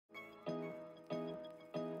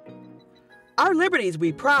Our liberties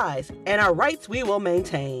we prize, and our rights we will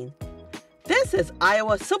maintain. This is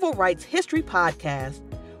Iowa Civil Rights History Podcast,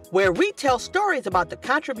 where we tell stories about the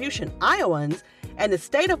contribution Iowans and the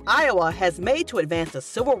state of Iowa has made to advance the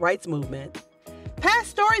civil rights movement.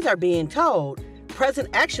 Past stories are being told, present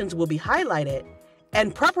actions will be highlighted,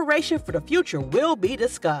 and preparation for the future will be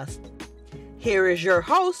discussed. Here is your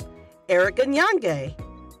host, Eric Anyange.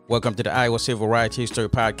 Welcome to the Iowa Civil Rights History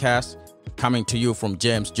Podcast, coming to you from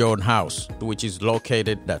James Jordan House, which is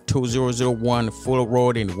located at 2001 Fuller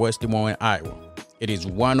Road in West Des Moines, Iowa. It is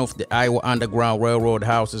one of the Iowa Underground Railroad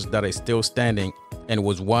houses that is still standing and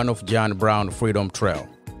was one of John Brown's Freedom Trail.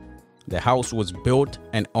 The house was built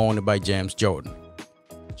and owned by James Jordan.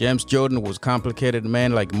 James Jordan was a complicated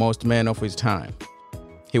man like most men of his time.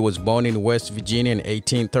 He was born in West Virginia in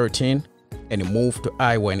 1813 and he moved to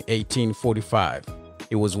Iowa in 1845.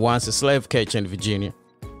 He was once a slave catcher in Virginia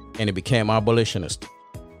and he became abolitionist.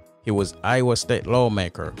 He was Iowa state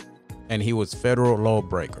lawmaker and he was federal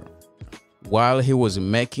lawbreaker. While he was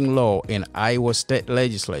making law in Iowa state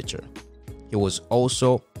legislature, he was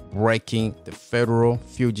also breaking the Federal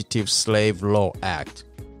Fugitive Slave Law Act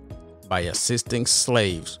by assisting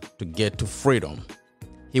slaves to get to freedom.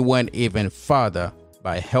 He went even farther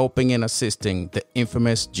by helping and assisting the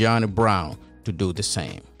infamous John Brown to do the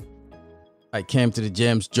same. I came to the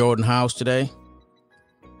James Jordan House today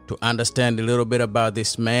to understand a little bit about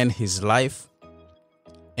this man, his life,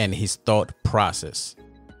 and his thought process.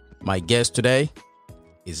 My guest today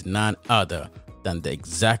is none other than the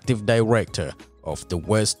executive director of the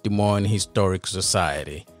West Des Moines Historic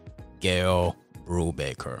Society, Gail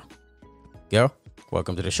Brubaker. Gail,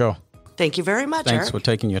 welcome to the show. Thank you very much, Thanks Eric. for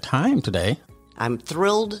taking your time today. I'm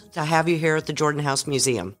thrilled to have you here at the Jordan House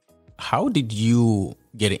Museum. How did you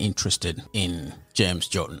get interested in James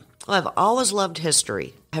Jordan? Well, I've always loved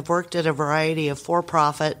history. I've worked at a variety of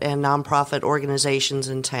for-profit and nonprofit organizations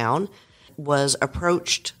in town. Was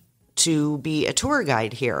approached to be a tour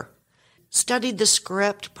guide here. Studied the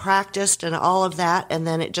script, practiced, and all of that, and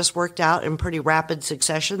then it just worked out in pretty rapid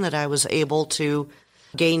succession that I was able to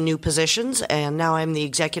gain new positions, and now I'm the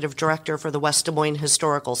executive director for the West Des Moines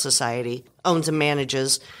Historical Society, owns and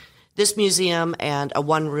manages this museum and a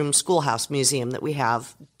one-room schoolhouse museum that we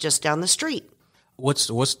have just down the street.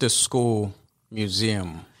 What's the school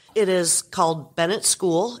museum? It is called Bennett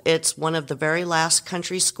School. It's one of the very last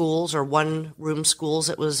country schools or one-room schools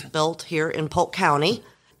that was built here in Polk County.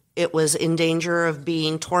 It was in danger of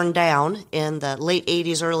being torn down in the late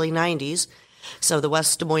 80s, early 90s. So the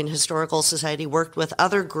West Des Moines Historical Society worked with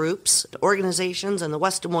other groups, organizations, and the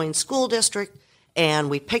West Des Moines School District, and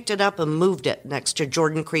we picked it up and moved it next to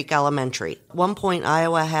Jordan Creek Elementary. At one point,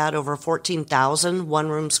 Iowa had over 14,000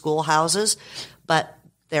 one-room schoolhouses, but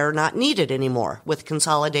they're not needed anymore with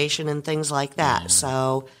consolidation and things like that.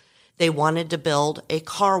 So they wanted to build a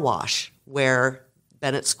car wash where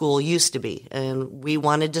Bennett School used to be, and we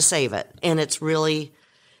wanted to save it. And it's really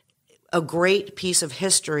a great piece of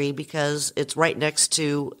history because it's right next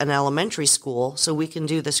to an elementary school, so we can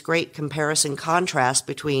do this great comparison contrast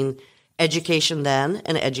between education then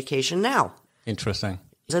and education now. Interesting.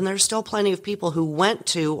 And there's still plenty of people who went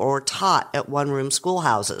to or taught at one-room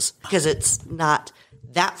schoolhouses because it's not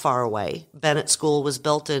that far away. Bennett School was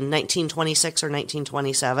built in 1926 or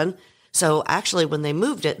 1927. So actually, when they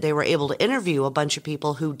moved it, they were able to interview a bunch of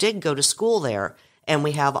people who did go to school there. And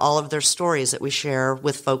we have all of their stories that we share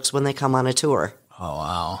with folks when they come on a tour. Oh,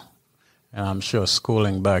 wow. And I'm sure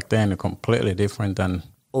schooling back then is completely different than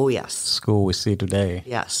school we see today.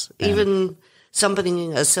 Yes. Even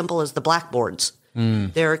something as simple as the blackboards.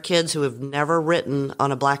 There are kids who have never written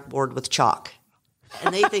on a blackboard with chalk.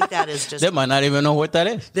 And they think that is just... They might not even know what that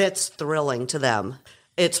is. That's thrilling to them.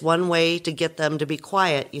 It's one way to get them to be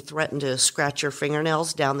quiet. You threaten to scratch your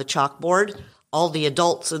fingernails down the chalkboard. All the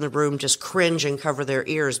adults in the room just cringe and cover their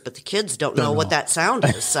ears, but the kids don't know what that sound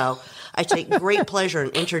is. So I take great pleasure in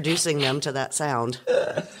introducing them to that sound.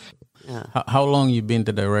 Yeah. How long you been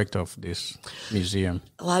the director of this museum?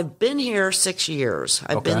 Well, I've been here 6 years.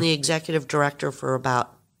 I've been the executive director for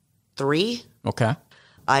about 3. Okay.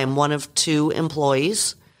 I am one of 2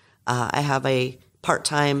 employees. I have a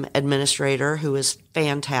part-time administrator who is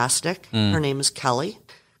fantastic. Her name is Kelly.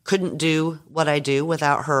 Couldn't do what I do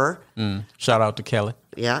without her. Shout out to Kelly.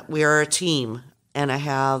 Yeah, we are a team. And I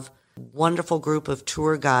have a wonderful group of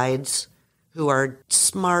tour guides who are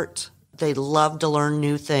smart. They love to learn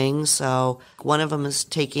new things. So one of them is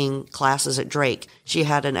taking classes at Drake. She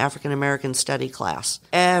had an African-American study class.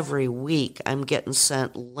 Every week I'm getting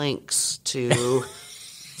sent links to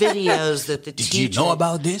videos that the teacher... Did you know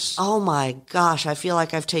about this? Oh my gosh, I feel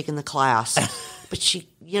like I've taken the class. But she,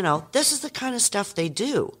 this is the kind of stuff they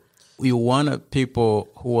do. We wanted people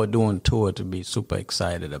who are doing tour to be super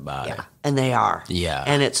excited about it. Yeah, and they are. Yeah.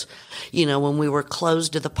 And it's, when we were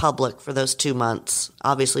closed to the public for those 2 months,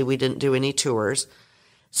 obviously we didn't do any tours.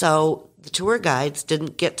 So the tour guides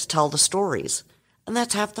didn't get to tell the stories. And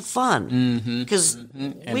that's half the fun. Because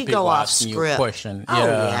we go off script. Oh,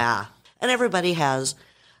 yeah. And everybody has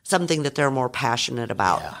something that they're more passionate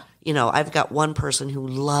about. Yeah. I've got one person who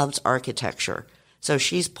loves architecture. So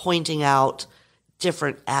she's pointing out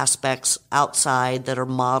different aspects outside that are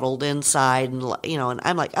modeled inside, and and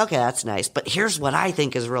I'm like, okay, that's nice, but here's what I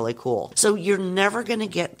think is really cool. So you're never going to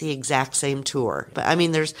get the exact same tour, but I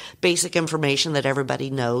mean, there's basic information that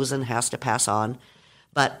everybody knows and has to pass on.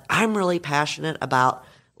 But I'm really passionate about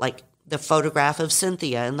like the photograph of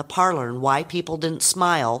Cynthia in the parlor and why people didn't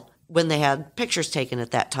smile when they had pictures taken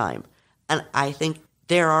at that time. And I think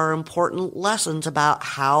there are important lessons about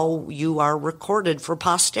how you are recorded for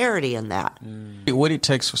posterity in that. What it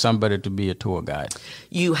takes for somebody to be a tour guide?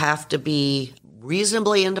 You have to be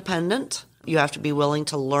reasonably independent. You have to be willing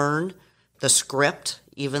to learn the script,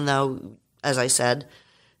 even though, as I said,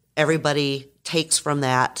 everybody takes from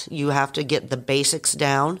that. You have to get the basics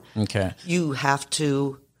down. Okay. You have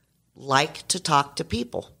to like to talk to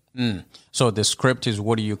people. So the script is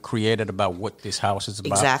what you created about what this house is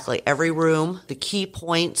about? Exactly. Every room, the key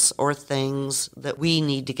points or things that we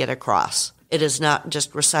need to get across. It is not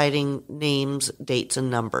just reciting names, dates,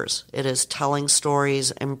 and numbers. It is telling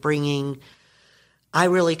stories and I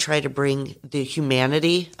really try to bring the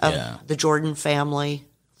humanity of the Jordan family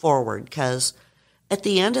forward, because at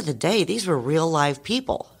the end of the day, these were real live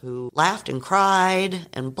people who laughed and cried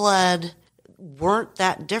and bled, weren't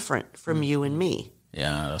that different from you and me.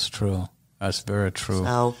 Yeah, that's true. That's very true.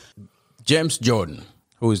 So, James Jordan,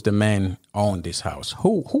 who is the man owned this house.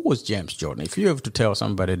 Who was James Jordan? If you have to tell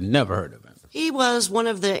somebody that never heard of him. He was one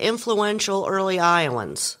of the influential early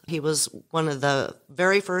Iowans. He was one of the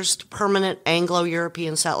very first permanent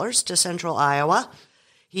Anglo-European settlers to central Iowa.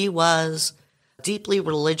 He was a deeply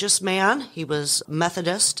religious man. He was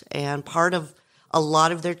Methodist, and part of a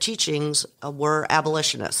lot of their teachings were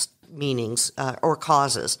abolitionist meanings or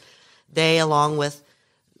causes. They, along with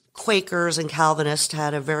Quakers and Calvinists,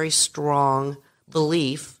 had a very strong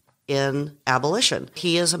belief in abolition.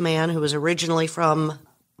 He is a man who was originally from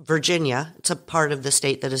Virginia. It's a part of the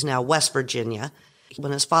state that is now West Virginia.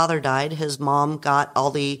 When his father died, his mom got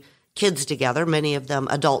all the kids together, many of them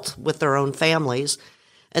adults with their own families,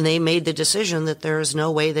 and they made the decision that there is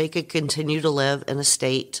no way they could continue to live in a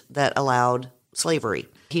state that allowed slavery.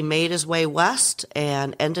 He made his way west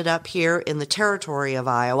and ended up here in the territory of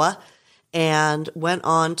Iowa, and went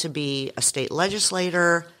on to be a state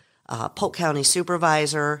legislator, Polk County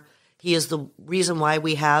supervisor. He is the reason why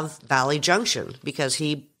we have Valley Junction, because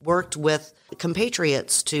he worked with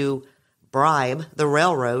compatriots to bribe the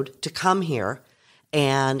railroad to come here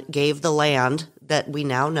and gave the land that we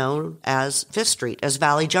now know as 5th Street, as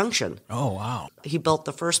Valley Junction. Oh, wow. He built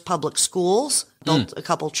the first public schools, built a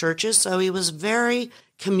couple churches, so he was very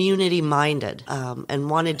community-minded and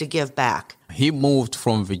wanted to give back. He moved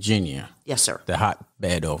from Virginia. Yes, sir. The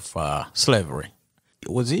hotbed of slavery.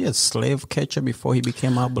 Was he a slave catcher before he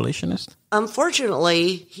became abolitionist?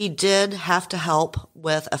 Unfortunately, he did have to help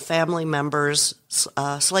with a family member's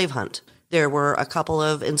slave hunt. There were a couple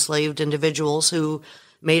of enslaved individuals who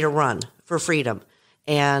made a run for freedom.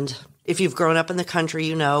 And if you've grown up in the country,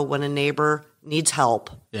 you know when a neighbor needs help,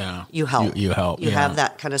 you help. You help. You have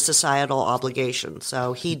that kind of societal obligation.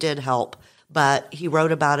 So he did help. But he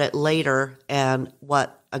wrote about it later, and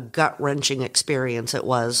what a gut-wrenching experience it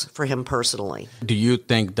was for him personally. Do you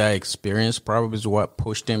think that experience probably is what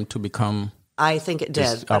pushed him to become I think it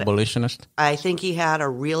did. Abolitionist? I think he had a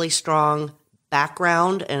really strong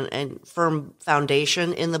background and firm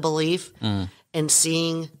foundation in the belief, and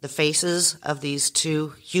seeing the faces of these two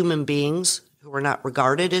human beings who were not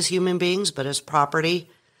regarded as human beings but as property,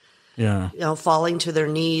 falling to their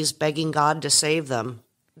knees, begging God to save them,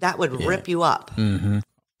 that would rip you up. Mm-hmm.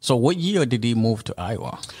 So what year did he move to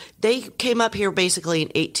Iowa? They came up here basically in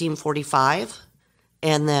 1845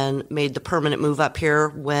 and then made the permanent move up here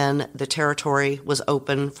when the territory was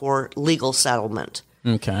open for legal settlement.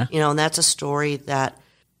 Okay. And that's a story that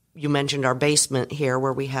you mentioned, our basement here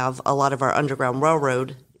where we have a lot of our Underground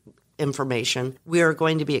Railroad information. We are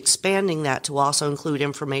going to be expanding that to also include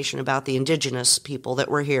information about the indigenous people that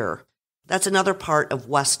were here. That's another part of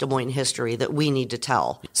West Des Moines history that we need to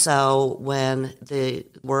tell. So when they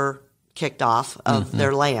were kicked off of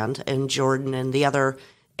their land and Jordan and the other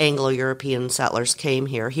Anglo-European settlers came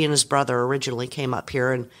here, he and his brother originally came up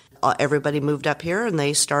here, and everybody moved up here and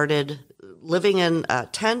they started living in a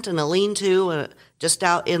tent and a lean-to just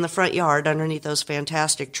out in the front yard underneath those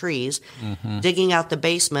fantastic trees, digging out the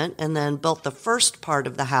basement, and then built the first part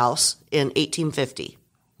of the house in 1850.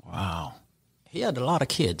 Wow. He had a lot of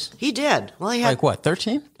kids. He did. Well, he had Like what,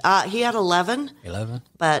 13? He had 11. 11?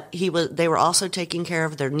 But they were also taking care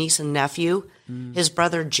of their niece and nephew. His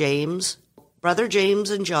brother James. Brother James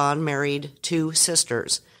and John married 2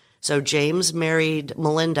 sisters. So James married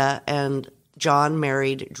Melinda and John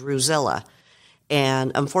married Drusilla.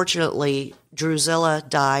 And unfortunately, Drusilla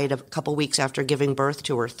died a couple weeks after giving birth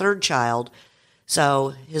to her 3rd child.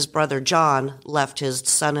 So his brother John left his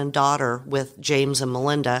son and daughter with James and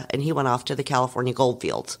Melinda, and he went off to the California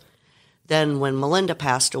goldfields. Then when Melinda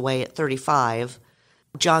passed away at 35,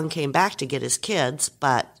 John came back to get his kids,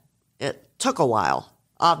 but it took a while,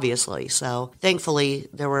 obviously. So thankfully,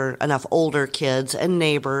 there were enough older kids and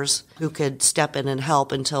neighbors who could step in and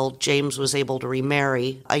help until James was able to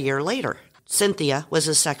remarry a year later. Cynthia was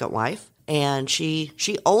his second wife, and she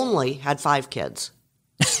only had 5 kids.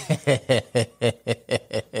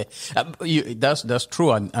 That's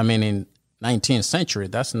true. I mean, in 19th century,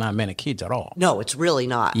 that's not many kids at all. No, it's really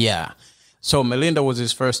not. Yeah. So Melinda was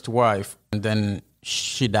his first wife, and then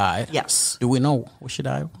she died. Yes. Do we know when she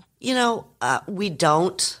died? We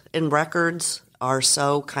don't, and records are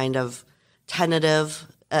so kind of tentative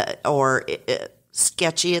or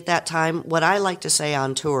sketchy at that time. What I like to say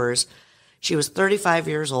on tours, she was 35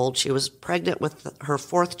 years old. She was pregnant with her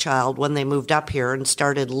 4th child when they moved up here and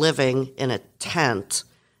started living in a tent.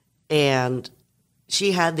 And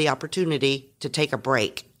she had the opportunity to take a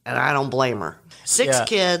break, and I don't blame her. 6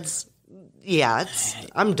 kids. Yeah,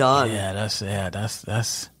 I'm done. Yeah,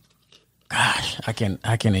 that's. Gosh, I can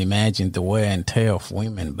imagine the wear and tear of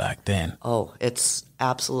women back then. Oh, it's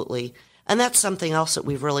absolutely. And that's something else that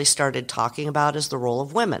we've really started talking about is the role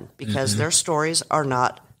of women, because their stories are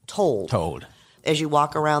not told. As you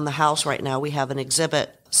walk around the house right now, we have an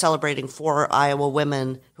exhibit celebrating 4 Iowa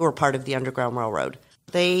women who are part of the Underground Railroad.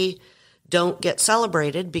 They don't get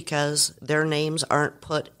celebrated because their names aren't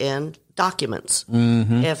put in documents.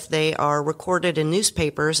 If they are recorded in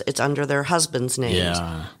newspapers, it's under their husband's names.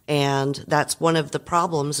 Yeah. And that's one of the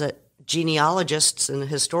problems that genealogists and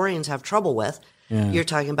historians have trouble with. Yeah. You're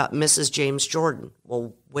talking about Mrs. James Jordan.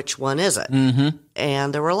 Well, which one is it?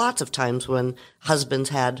 And there were lots of times when husbands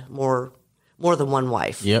had more than one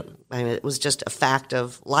wife. Yep. I mean, it was just a fact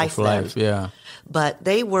of life then. Yeah. But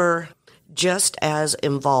they were just as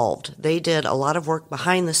involved. They did a lot of work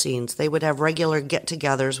behind the scenes. They would have regular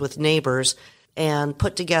get-togethers with neighbors and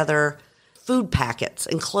put together food packets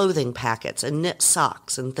and clothing packets and knit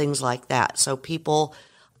socks and things like that. So people,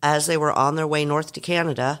 as they were on their way north to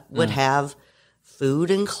Canada, would have food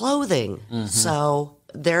and clothing. So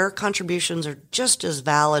their contributions are just as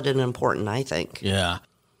valid and important, I think. Yeah.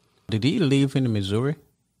 Did he live in Missouri?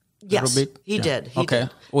 Yes, he did. He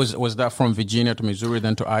did. Was that from Virginia to Missouri,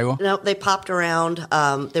 then to Iowa? No, they popped around.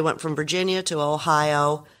 They went from Virginia to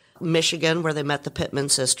Ohio, Michigan, where they met the Pittman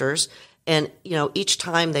sisters. And, each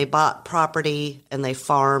time they bought property and they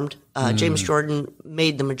farmed, James Jordan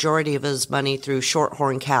made the majority of his money through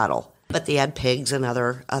shorthorn cattle. But they had pigs and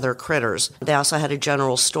other critters. They also had a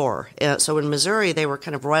general store. So in Missouri, they were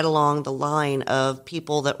kind of right along the line of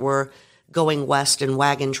people that were going west in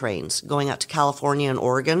wagon trains, going out to California and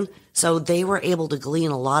Oregon. So they were able to glean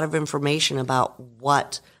a lot of information about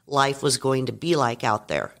what life was going to be like out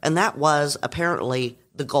there. And that was apparently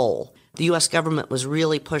the goal. The U.S. government was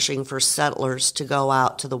really pushing for settlers to go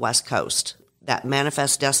out to the West Coast. That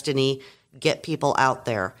manifest destiny, get people out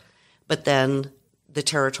there. But then the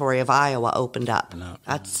territory of Iowa opened up. No.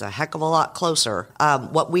 That's a heck of a lot closer.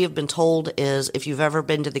 What we have been told is if you've ever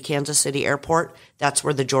been to the Kansas City airport, that's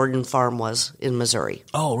where the Jordan farm was in Missouri.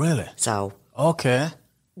 Oh, really? So, okay.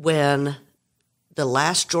 When the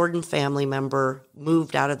last Jordan family member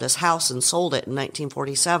moved out of this house and sold it in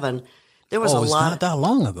 1947, there was a lot. Not that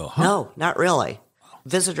long ago, huh? No, not really.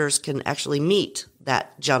 Visitors can actually meet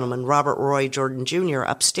that gentleman, Robert Roy Jordan Jr.,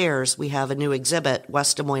 upstairs. We have a new exhibit,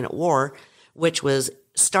 West Des Moines at War, which was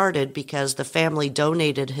started because the family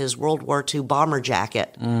donated his World War II bomber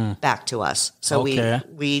jacket back to us. So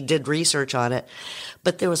we did research on it.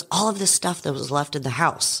 But there was all of this stuff that was left in the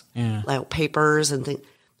house, like papers and things.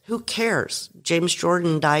 Who cares? James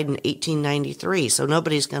Jordan died in 1893, so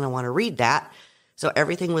nobody's going to want to read that. So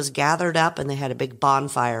everything was gathered up, and they had a big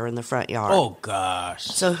bonfire in the front yard. Oh, gosh.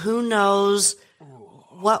 So who knows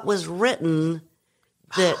what was written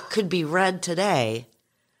that could be read today.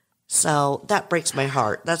 So that breaks my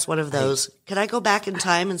heart. That's one of those. Could I go back in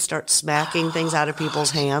time and start smacking things out of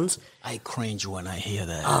people's hands? I cringe when I hear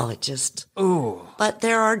that. Oh, it just. Ooh. But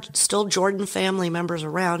there are still Jordan family members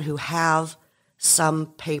around who have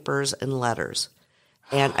some papers and letters,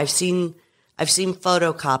 and I've seen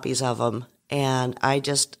photocopies of them, and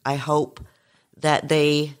I hope that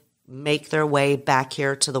they make their way back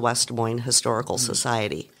here to the West Des Moines Historical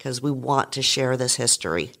Society, because we want to share this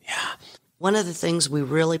history. Yeah. One of the things we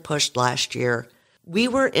really pushed last year, we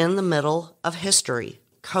were in the middle of history.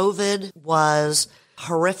 COVID was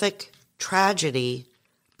horrific tragedy,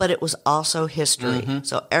 but it was also history.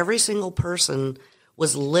 So every single person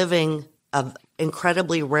was living an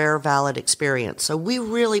incredibly rare, valid experience. So we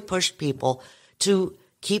really pushed people to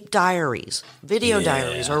keep diaries, video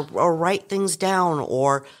diaries, or write things down,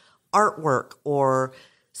 or artwork, or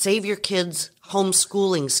save your kids'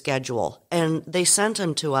 homeschooling schedule. And they sent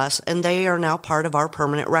them to us, and they are now part of our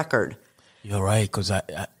permanent record. You're right, because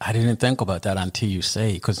I didn't think about that until you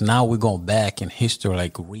say, because now we're going back in history,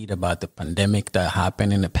 like read about the pandemic that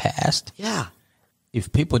happened in the past. Yeah.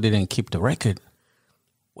 If people didn't keep the record,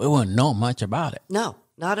 we wouldn't know much about it. No,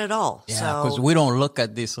 not at all. Yeah, because we don't look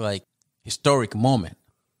at this like historic moment.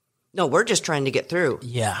 No, we're just trying to get through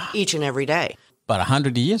each and every day. But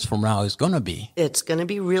 100 years from now, it's going to be. It's going to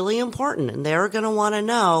be really important, and they're going to want to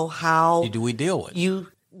know how do we deal with you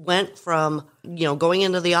went from, going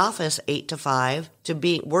into the office 8 to 5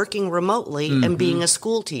 to working remotely and being a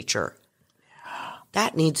school teacher. Yeah.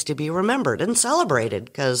 That needs to be remembered and celebrated,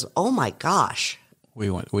 because, oh my gosh.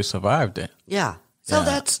 We survived it. Yeah. So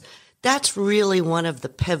that's really one of the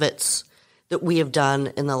pivots that we have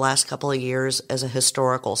done in the last couple of years as a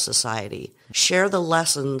historical society. Share the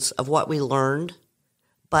lessons of what we learned,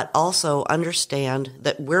 but also understand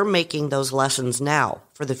that we're making those lessons now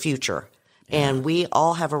for the future. Yeah. And we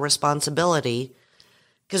all have a responsibility,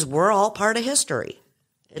 because we're all part of history.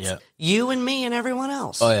 It's you and me and everyone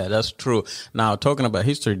else. Oh, yeah, that's true. Now, talking about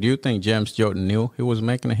history, do you think James Jordan knew he was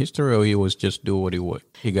making a history, or he was just do what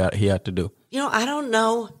he had to do? I don't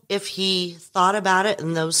know if he thought about it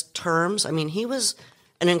in those terms. I mean, he was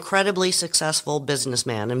an incredibly successful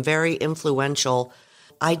businessman and very influential.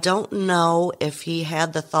 I don't know if he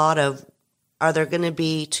had the thought of, are there going to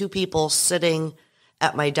be two people sitting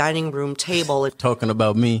at my dining room table talking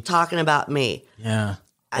about me? Yeah.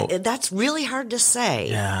 That's really hard to say.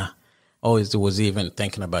 Yeah. Oh, was even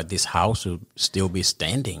thinking about this house would still be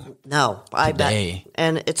standing. No, I today. Bet.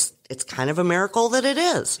 And it's kind of a miracle that it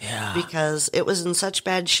is. Yeah. Because it was in such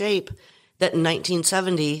bad shape that in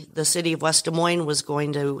 1970, the city of West Des Moines was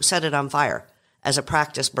going to set it on fire as a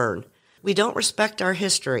practice burn. We don't respect our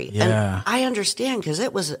history. Yeah. And I understand, because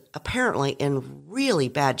it was apparently in really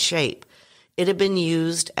bad shape. It had been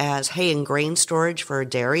used as hay and grain storage for a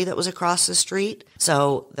dairy that was across the street.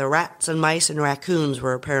 So the rats and mice and raccoons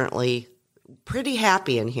were apparently pretty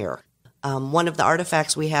happy in here. One of the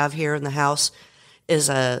artifacts we have here in the house is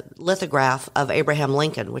a lithograph of Abraham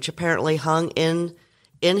Lincoln, which apparently hung in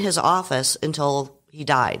his office until he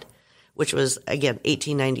died, which was, again,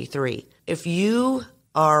 1893. If you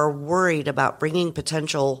are worried about bringing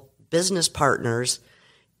potential business partners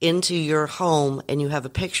into your home and you have a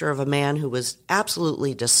picture of a man who was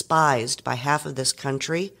absolutely despised by half of this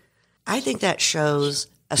country, I think that shows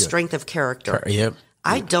a strength of character. Yep.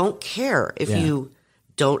 I don't care if you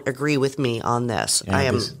don't agree with me on this.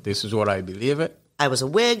 Yeah, this is what I believe it. I was a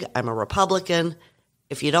Whig. I'm a Republican.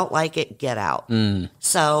 If you don't like it, get out.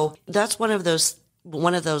 So that's one of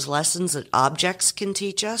those lessons that objects can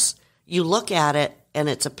teach us. You look at it, and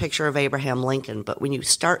it's a picture of Abraham Lincoln. But when you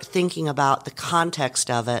start thinking about the context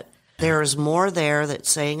of it, there is more there that's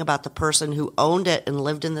saying about the person who owned it and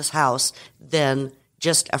lived in this house than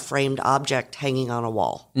just a framed object hanging on a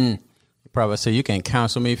wall. You probably say, you can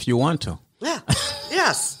counsel me if you want to. Yeah.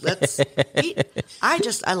 Yes.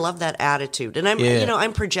 I love that attitude. And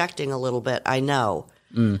I'm projecting a little bit, I know.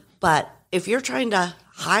 But if you're trying to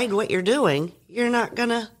hide what you're doing, you're not going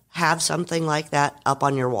to have something like that up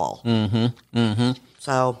on your wall.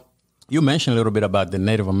 So you mentioned a little bit about the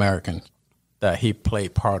Native Americans that he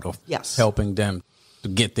played part of helping them to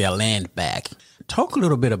get their land back. Talk a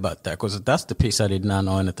little bit about that, because that's the piece I did not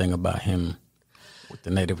know anything about him with the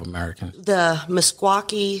Native Americans. The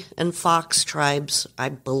Meskwaki and Fox tribes, I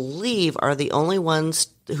believe, are the only ones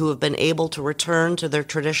who have been able to return to their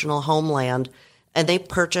traditional homeland, and they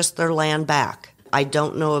purchased their land back. I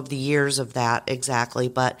don't know of the years of that exactly,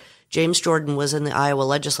 but James Jordan was in the Iowa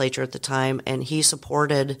legislature at the time, and he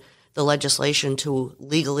supported the legislation to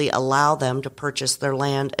legally allow them to purchase their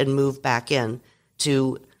land and move back in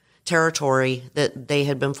to territory that they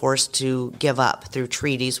had been forced to give up through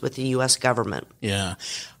treaties with the U.S. government. Yeah.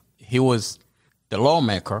 he was the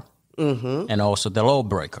lawmaker Mm-hmm. and also the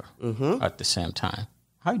lawbreaker at the same time.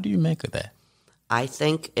 How do you make of that? I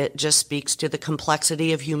think it just speaks to the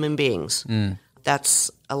complexity of human beings. That's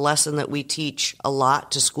a lesson that we teach a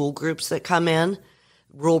lot to school groups that come in,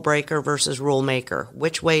 rule breaker versus rule maker.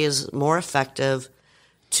 Which way is more effective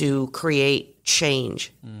to create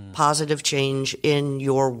change, positive change in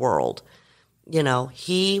your world? You know,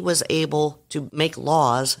 he was able to make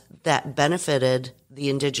laws that benefited the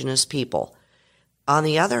indigenous people. On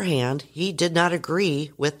the other hand, he did not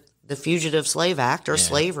agree with the Fugitive Slave Act or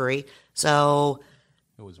slavery. So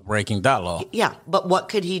It was breaking that law. yeah, but what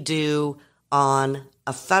could he do on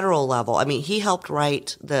a federal level? I mean, he helped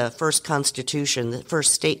write the first constitution, the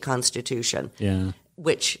first state constitution,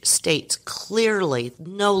 which states clearly,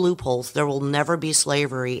 no loopholes, there will never be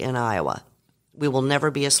slavery in Iowa. We will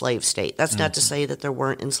never be a slave state. That's not to say that there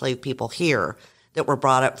weren't enslaved people here that were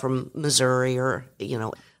brought up from Missouri or, you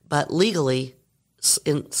know, but legally,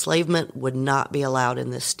 enslavement would not be allowed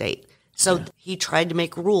in this state. So he tried to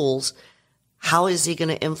make rules. How is he going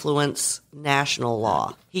to influence national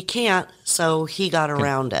law? He can't, so he got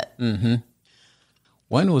around it.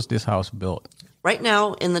 When was this house built? Right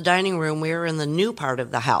now, in the dining room, we're in the new part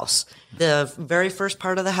of the house. The very first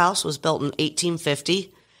part of the house was built in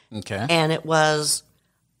 1850, Okay. and it was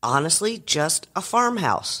honestly just a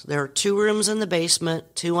farmhouse. There are 2 rooms in the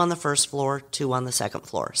basement, 2 on the first floor, 2 on the second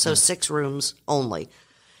floor. So 6 rooms only.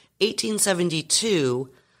 1872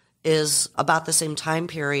 is about the same time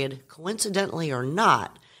period, coincidentally or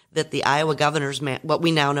not, that the Iowa Governor's what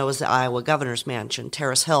we now know as the Iowa Governor's Mansion,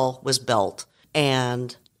 Terrace Hill, was built,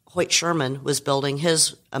 and Hoyt Sherman was building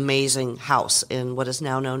his amazing house in what is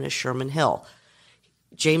now known as Sherman Hill.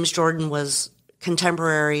 James Jordan was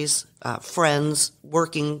contemporaries, friends,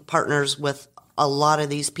 working partners with a lot of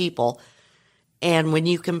these people. And when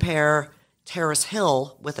you compare Terrace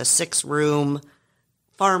Hill with a 6-room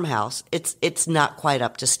farmhouse, it's not quite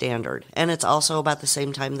up to standard. And it's also about the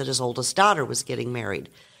same time that his oldest daughter was getting married.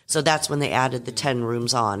 So that's when they added the 10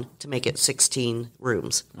 rooms on to make it 16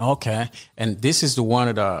 rooms. Okay. And this is the one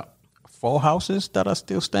of the 4 houses that are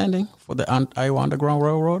still standing for the Iowa Underground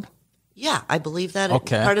Railroad? Yeah, I believe that.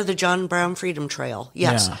 Okay. Part of the John Brown Freedom Trail.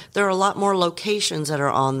 Yes. Yeah. There are a lot more locations that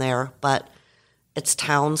are on there, but it's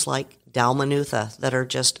towns like Dalmanutha that are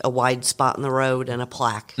just a wide spot in the road and a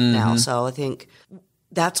plaque now. So I think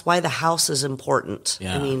that's why the house is important.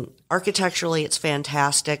 Yeah. I mean, architecturally, it's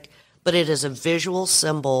fantastic, but it is a visual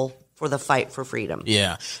symbol for the fight for freedom.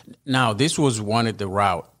 Yeah. Now, this was one of the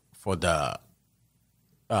route for the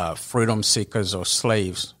freedom seekers or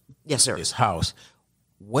slaves. Yes, sir. This house.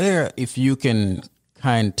 Where, if you can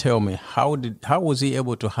kind of tell me, how was he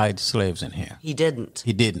able to hide slaves in here? He didn't.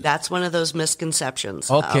 He didn't. That's one of those misconceptions.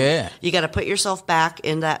 Okay. You got to put yourself back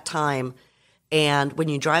in that time. And when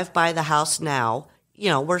you drive by the house now, you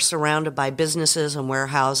know, we're surrounded by businesses and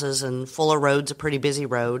warehouses, and Fuller Road's a pretty busy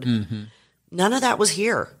road. None of that was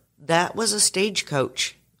here. That was a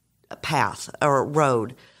stagecoach path or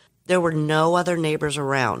road. There were no other neighbors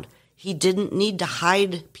around. He didn't need to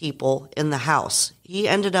hide people in the house. He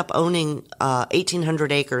ended up owning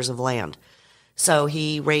 1,800 acres of land. So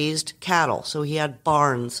he raised cattle. So he had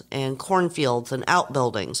barns and cornfields and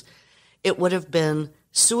outbuildings. It would have been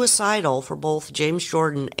suicidal for both James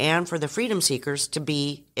Jordan and for the freedom seekers to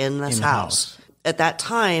be in this house. At that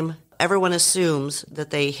time, everyone assumes that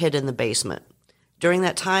they hid in the basement. During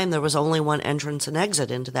that time, there was only one entrance and exit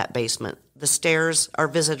into that basement. The stairs our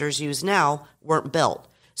visitors use now weren't built.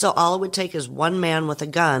 So all it would take is one man with a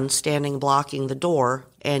gun standing blocking the door,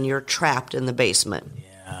 and you're trapped in the basement.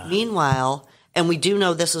 Yeah. Meanwhile, and we do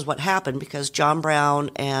know this is what happened because John Brown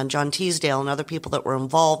and John Teasdale and other people that were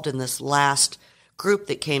involved in this last group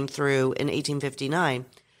that came through in 1859,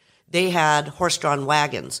 they had horse-drawn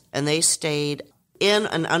wagons, and they stayed in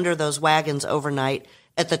and under those wagons overnight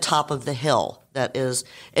at the top of the hill. It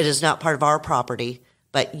is not part of our property,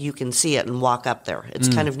 but you can see it and walk up there.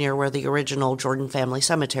 It's kind of near where the original Jordan family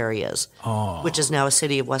cemetery is, which is now a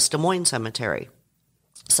city of West Des Moines cemetery.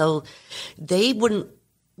 So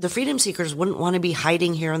the freedom seekers wouldn't want to be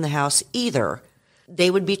hiding here in the house either.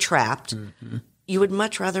 They would be trapped. You would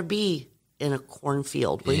much rather be in a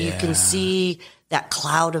cornfield where you can see that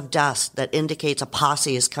cloud of dust that indicates a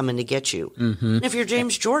posse is coming to get you. And if you're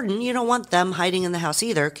James Jordan, you don't want them hiding in the house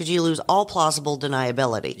either because you lose all plausible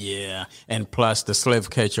deniability. Yeah, and plus the slave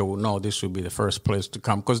catcher will know this will be the first place to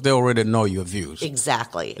come because they already know your views.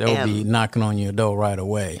 Exactly. They'll be knocking on your door right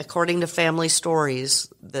away. According to family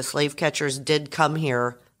stories, the slave catchers did come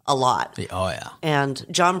here a lot. Oh, yeah. And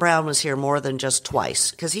John Brown was here more than just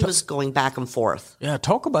twice because he was going back and forth. Yeah,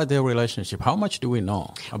 talk about their relationship. How much do we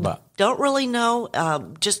know about? Don't really know,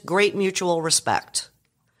 just great mutual respect.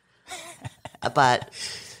 But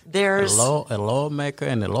there's... A lawmaker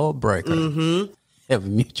and a lawbreaker have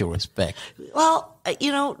mutual respect. Well,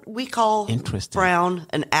 we call Interesting. Brown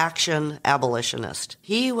an action abolitionist.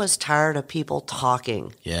 He was tired of people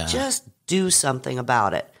talking. Yeah. Just do something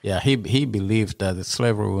about it. Yeah, he believed that the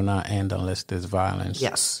slavery will not end unless there's violence.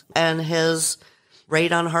 Yes. And his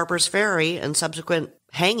raid on Harper's Ferry and subsequent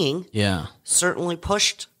hanging certainly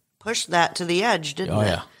pushed that to the edge, didn't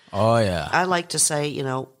it? Oh, yeah. I like to say,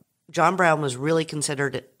 John Brown was really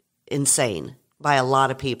considered insane by a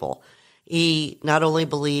lot of people. He not only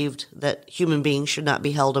believed that human beings should not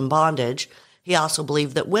be held in bondage, he also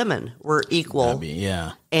believed that women were equal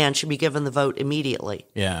and should be given the vote immediately.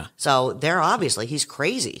 Yeah. So he's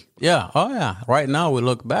crazy. Yeah. Oh, yeah. Right now we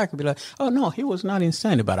look back and be like, oh, no, he was not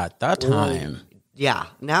insane. But at that time,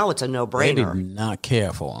 now it's a no-brainer. They did not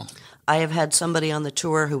care for him. I have had somebody on the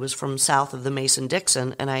tour who was from south of the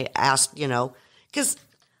Mason-Dixon, and I asked, because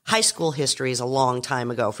high school history is a long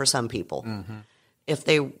time ago for some people, if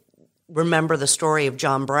they remember the story of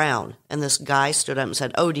John Brown. And this guy stood up and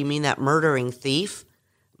said, oh, do you mean that murdering thief?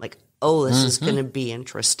 I'm like, oh, this is going to be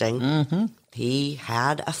interesting. He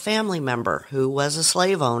had a family member who was a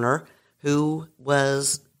slave owner who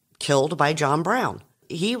was killed by John Brown.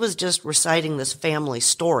 He was just reciting this family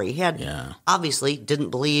story. He had obviously didn't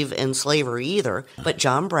believe in slavery either, but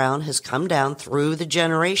John Brown has come down through the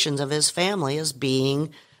generations of his family as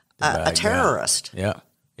being a terrorist. Yeah.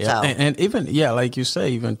 So. And even, like you say,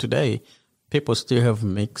 even today, people still have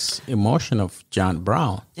mixed emotion of John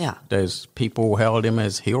Brown. Yeah. There's people who held him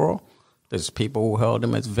as hero. There's people who held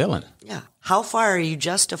him as villain. Yeah. How far are you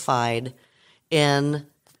justified in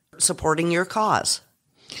supporting your cause?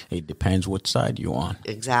 It depends what side you're on.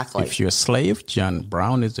 Exactly. If you're a slave, John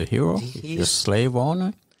Brown is a hero. If you're a slave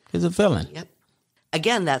owner, he's a villain. Yep.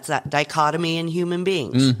 Again, that's that dichotomy in human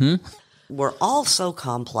beings. We're all so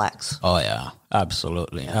complex. Oh, yeah.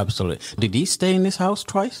 Absolutely. Absolutely. Did he stay in this house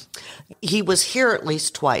twice? He was here at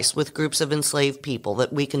least twice with groups of enslaved people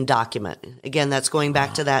that we can document. Again, that's going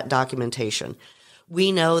back to that documentation.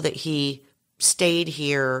 We know that he stayed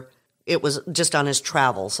here. It was just on his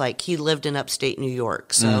travels. Like, he lived in upstate New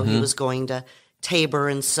York, so he was going to Tabor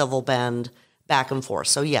and Civil Bend back and forth.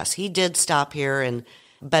 So, yes, he did stop here and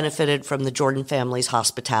benefited from the Jordan family's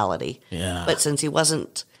hospitality. Yeah. But since he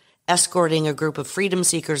wasn't escorting a group of freedom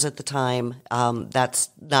seekers at the time, that's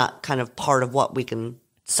not kind of part of what we can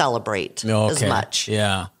celebrate as much.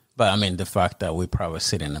 Yeah. But, I mean, the fact that we probably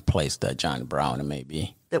sit in a place that John Brown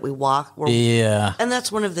maybe. That we walk. Yeah. And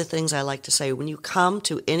that's one of the things I like to say. When you come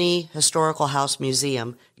to any historical house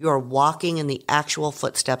museum, you are walking in the actual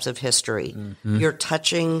footsteps of history. You're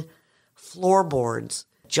touching floorboards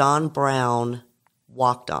John Brown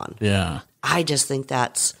walked on. Yeah. I just think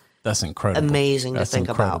that's incredible. Amazing that's to think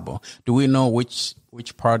incredible. about. Do we know which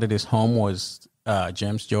part of this home was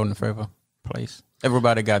James Jordan's favorite place?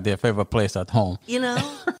 Everybody got their favorite place at home.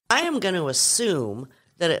 I am going to assume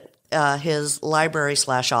that his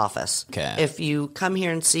library/office. Okay. If you come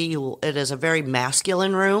here and see, it is a very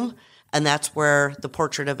masculine room, and that's where the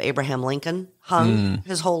portrait of Abraham Lincoln hung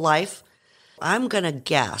his whole life. I'm going to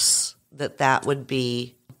guess that would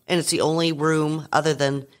be, and it's the only room other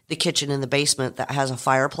than the kitchen in the basement that has a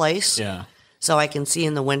fireplace. Yeah. So I can see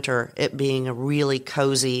in the winter it being a really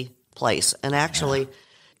cozy place. And actually,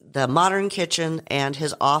 the modern kitchen and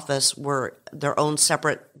his office were their own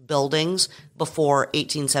separate buildings before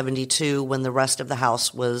 1872 when the rest of the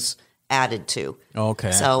house was added to.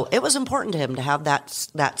 Okay. So it was important to him to have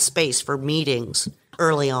that space for meetings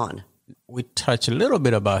early on. We touched a little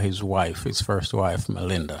bit about his wife, his first wife,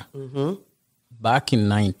 Melinda. Back in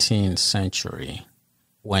 19th century,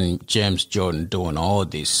 when James Jordan doing all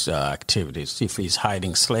these activities, if he's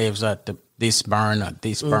hiding slaves at this barn or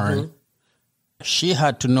this barn, she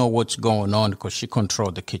had to know what's going on because she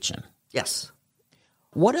controlled the kitchen. Yes.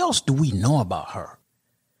 What else do we know about her?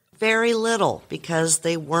 Very little, because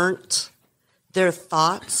their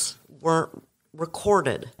thoughts weren't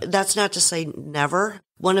recorded. That's not to say never.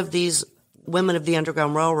 One of these women of the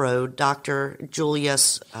Underground Railroad, Dr.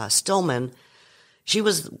 Julius Stillman, she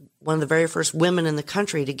was one of the very first women in the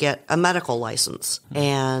country to get a medical license.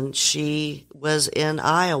 And she was in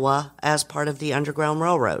Iowa as part of the Underground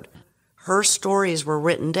Railroad. Her stories were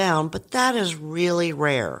written down, but that is really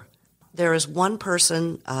rare. There is one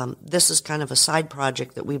person, this is kind of a side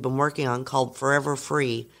project that we've been working on called Forever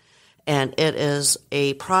Free, and it is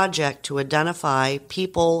a project to identify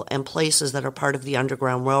people and places that are part of the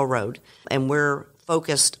Underground Railroad. And we're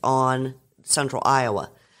focused on central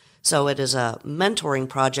Iowa. So it is a mentoring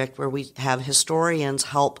project where we have historians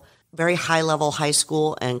help very high-level high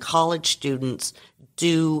school and college students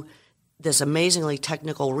do this amazingly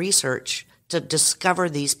technical research to discover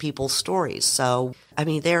these people's stories. So, I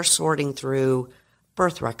mean, they're sorting through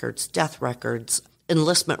birth records, death records,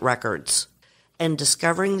 enlistment records, and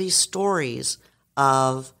discovering these stories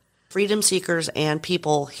of freedom seekers and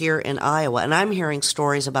people here in Iowa. And I'm hearing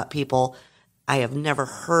stories about people I have never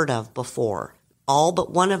heard of before. All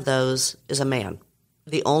but one of those is a man.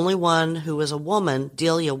 The only one who is a woman,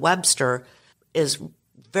 Delia Webster, is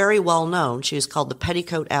very well known. She was called the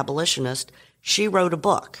Petticoat Abolitionist. She wrote a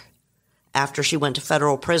book after she went to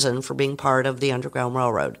federal prison for being part of the Underground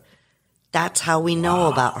Railroad. That's how we know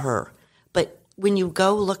about her. But when you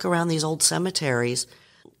go look around these old cemeteries,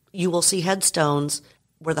 you will see headstones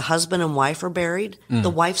where the husband and wife are buried. The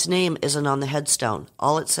wife's name isn't on the headstone.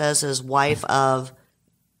 All it says is wife of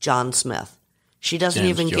John Smith. She doesn't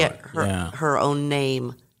even get her own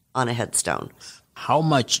name on a headstone. How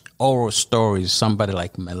much oral stories somebody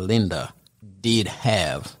like Melinda did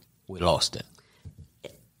have, we lost it.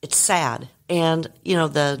 It's sad. And, you know,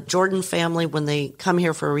 the Jordan family, when they come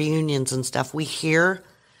here for reunions and stuff, we hear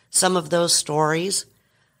some of those stories,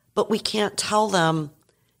 but we can't tell them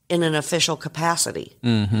in an official capacity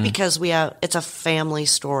because it's a family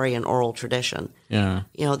story and oral tradition. Yeah.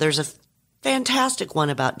 You know, there's a fantastic one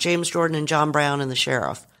about James Jordan and John Brown and the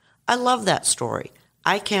sheriff. I love that story.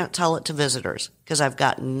 I can't tell it to visitors because I've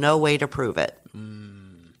got no way to prove it.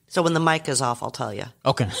 So when the mic is off, I'll tell you.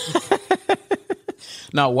 Okay.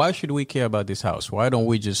 Now, why should we care about this house? Why don't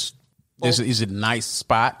we just, this is a nice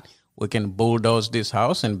spot. We can bulldoze this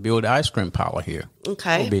house and build ice cream parlor here.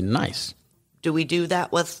 Okay. It would be nice. Do we do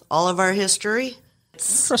that with all of our history?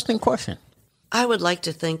 Interesting question. I would like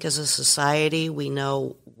to think as a society we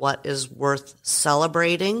know what is worth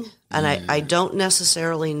celebrating. And I don't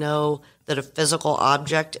necessarily know that a physical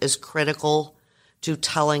object is critical to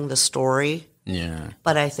telling the story. Yeah.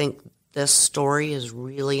 But I think this story is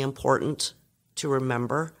really important to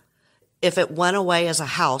remember. If it went away as a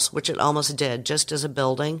house, which it almost did, just as a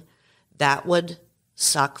building, that would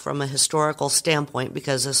suck from a historical standpoint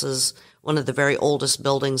because this is one of the very oldest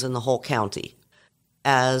buildings in the whole county.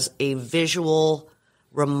 As a visual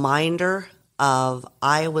reminder of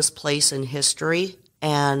Iowa's place in history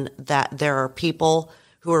and that there are people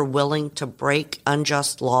who are willing to break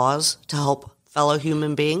unjust laws to help fellow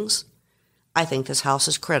human beings, I think this house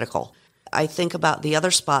is critical. I think about the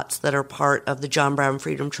other spots that are part of the John Brown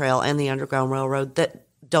Freedom Trail and the Underground Railroad that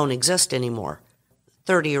don't exist anymore.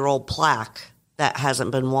 30-year-old plaque that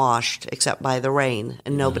hasn't been washed except by the rain,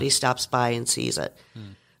 and nobody stops by and sees it.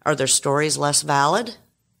 Are their stories less valid?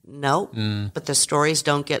 No, but the stories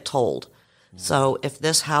don't get told. So if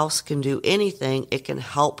this house can do anything, it can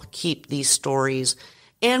help keep these stories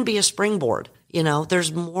and be a springboard. You know,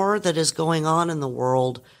 there's more that is going on in the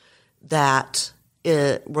world that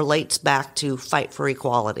it relates back to fight for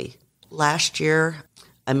equality. Last year,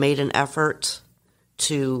 I made an effort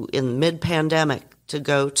to, in mid-pandemic, to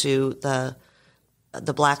go to the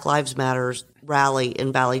Black Lives Matter rally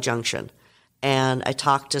in Valley Junction. And I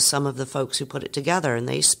talked to some of the folks who put it together, and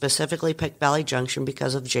they specifically picked Valley Junction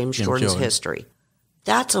because of James Jordan's history.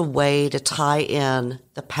 That's a way to tie in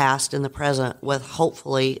the past and the present with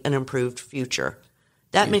hopefully an improved future.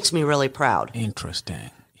 That makes me really proud.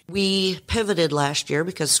 Interesting. We pivoted last year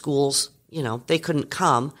because schools, you know, they couldn't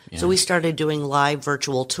come. Yeah. So we started doing live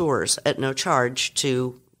virtual tours at no charge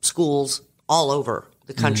to schools all over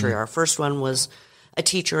the country. Our first one was a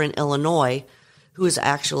teacher in Illinois who is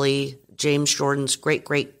actually James Jordan's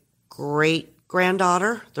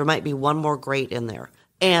great-great-great-granddaughter. There might be one more great in there.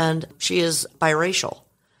 And she is biracial.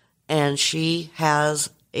 And she has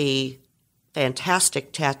a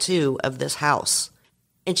fantastic tattoo of this house.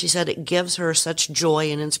 And she said it gives her such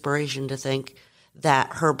joy and inspiration to think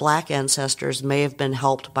that her black ancestors may have been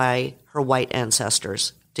helped by her white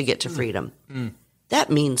ancestors to get to freedom.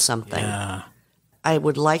 That means something. Yeah. I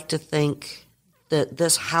would like to think that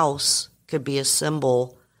this house could be a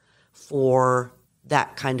symbol for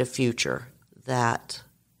that kind of future, that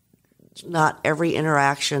not every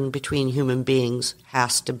interaction between human beings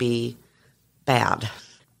has to be bad.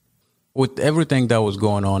 With everything that was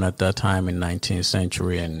going on at that time in 19th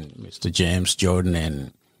century and Mr. James Jordan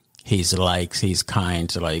and his likes, his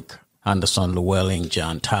kinds, like Anderson Llewellyn,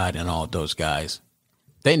 John Todd, and all those guys,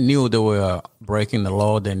 they knew they were breaking the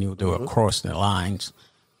law. They knew they were crossing the lines.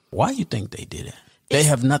 Why do you think they did it? They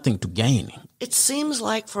have nothing to gain. It seems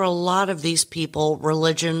like for a lot of these people,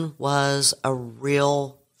 religion was a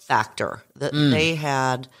real factor, that they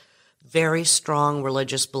had very strong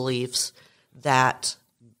religious beliefs that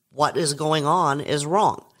what is going on is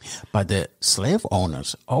wrong. But the slave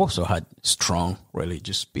owners also had strong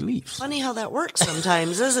religious beliefs. Funny how that works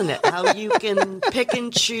sometimes, isn't it? How you can pick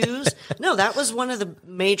and choose. No, that was one of the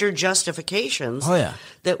major justifications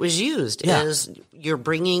that was used, is you're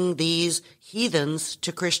bringing these heathens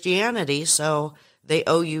to Christianity, so they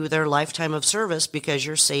owe you their lifetime of service because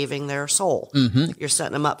you're saving their soul. Mm-hmm. You're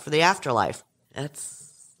setting them up for the afterlife.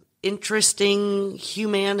 That's interesting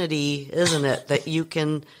humanity, isn't it? That you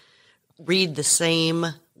can read the same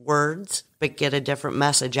words but get a different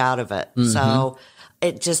message out of it. Mm-hmm. So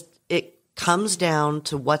it comes down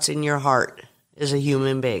to what's in your heart as a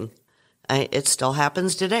human being. It still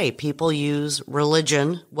happens today. People use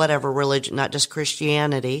religion, whatever religion, not just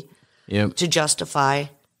Christianity, to justify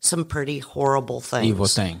some pretty horrible things. Evil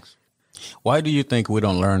things. Why do you think we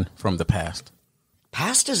don't learn from the past?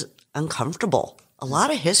 Past is uncomfortable. A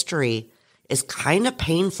lot of history is kind of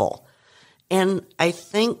painful. And I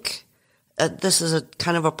think this is a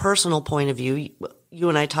kind of a personal point of view. You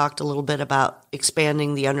and I talked a little bit about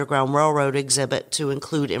expanding the Underground Railroad exhibit to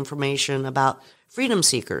include information about freedom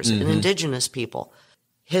seekers and indigenous people.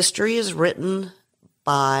 History is written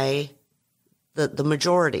by the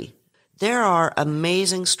majority. There are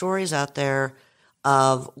amazing stories out there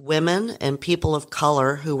of women and people of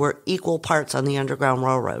color who were equal parts on the Underground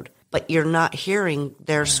Railroad, but you're not hearing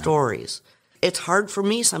their stories. It's hard for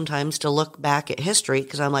me sometimes to look back at history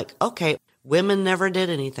because I'm like, okay, women never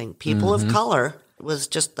did anything. People of color was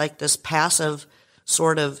just like this passive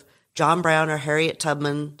sort of John Brown or Harriet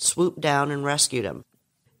Tubman swooped down and rescued him.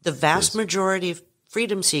 The vast majority of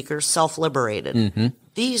freedom seekers self-liberated.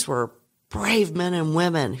 These were brave men and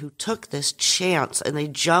women who took this chance and they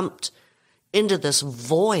jumped into this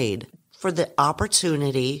void for the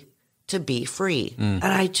opportunity to be free. And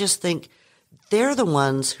I just think they're the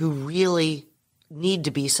ones who really need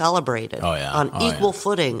to be celebrated on equal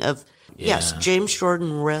footing of, yes, James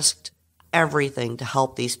Jordan risked everything to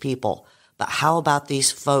help these people. But how about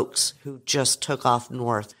these folks who just took off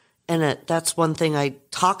north? And that's one thing I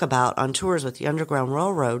talk about on tours with the Underground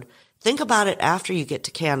Railroad. Think about it after you get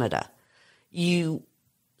to Canada.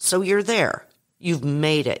 So you're there. You've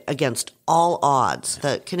made it against all odds.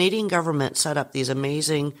 The Canadian government set up these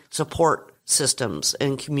amazing support systems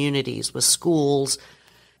and communities with schools.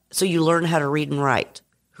 So you learn how to read and write.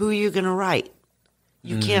 Who are you going to write?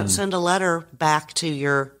 You can't send a letter back to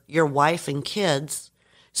your wife and kids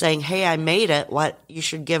saying, hey, I made it. What? You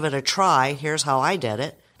should give it a try. Here's how I did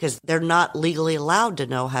it. Because they're not legally allowed to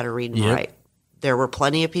know how to read and write. There were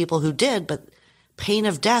plenty of people who did, but pain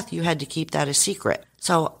of death, you had to keep that a secret.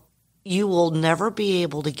 So you will never be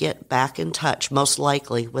able to get back in touch, most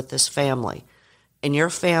likely, with this family. And your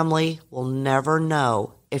family will never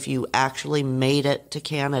know if you actually made it to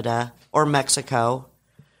Canada or Mexico.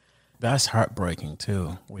 That's heartbreaking,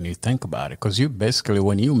 too, when you think about it. Because you basically,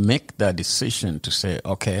 when you make that decision to say,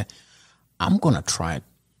 okay, I'm going to try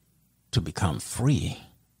to become free,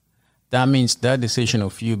 that means that decision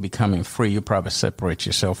of you becoming free, you probably separate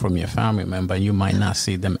yourself from your family member. You might not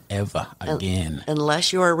see them ever again.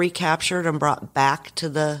 Unless you are recaptured and brought back to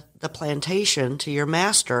the plantation, to your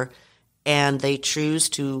master, and they choose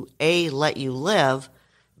to, A, let you live,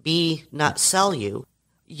 B, not sell you,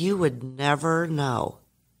 you would never know.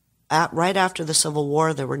 Right after the Civil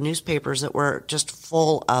War, there were newspapers that were just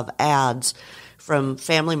full of ads from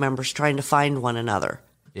family members trying to find one another.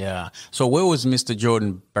 Yeah. So where was Mr.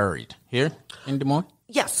 Jordan buried? Here in Des Moines?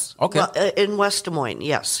 Yes. Okay. Well, in West Des Moines,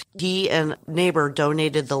 yes. He and a neighbor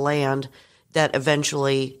donated the land that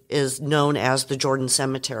eventually is known as the Jordan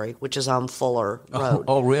Cemetery, which is on Fuller Road.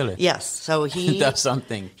 Oh, really? Yes. So he that's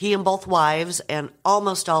something. He and both wives and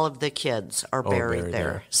almost all of the kids are buried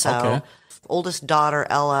there. So oldest daughter,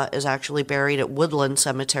 Ella, is actually buried at Woodland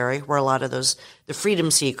Cemetery, where a lot of the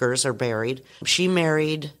freedom seekers are buried. She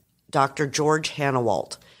married Dr. George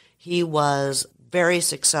Hanawalt. He was very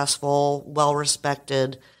successful,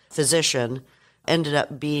 well-respected physician, ended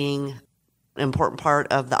up being an important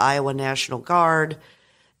part of the Iowa National Guard,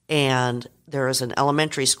 and there is an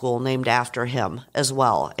elementary school named after him as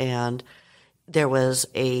well. And there was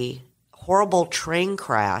a horrible train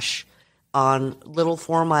crash on Little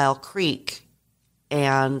 4 Mile Creek,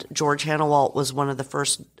 and George Hanawalt was one of the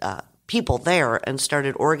first people there and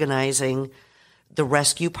started organizing the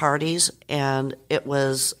rescue parties, and it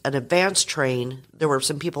was an advance train. There were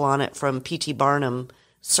some people on it from P.T. Barnum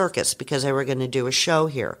Circus because they were going to do a show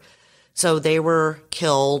here. So they were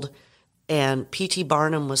killed, and P.T.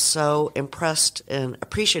 Barnum was so impressed and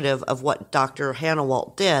appreciative of what Dr.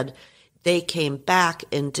 Hanawalt did, they came back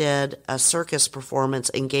and did a circus performance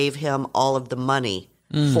and gave him all of the money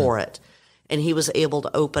for it. And he was able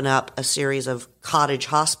to open up a series of cottage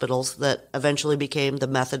hospitals that eventually became the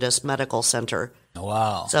Methodist Medical Center.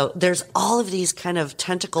 Wow. So there's all of these kind of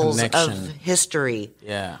tentacles of history.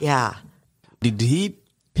 Yeah. Yeah. Did he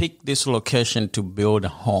pick this location to build a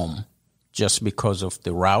home just because of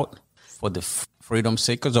the route for the freedom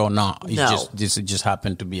seekers, or not? No. This just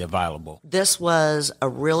happened to be available. This was a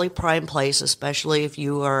really prime place, especially if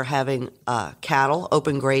you are having cattle,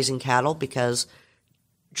 open grazing cattle, because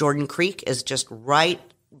Jordan Creek is just right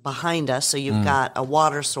behind us, so you've got a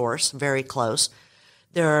water source very close.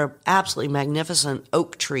 There are absolutely magnificent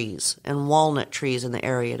oak trees and walnut trees in the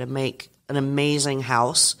area to make an amazing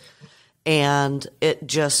house, and it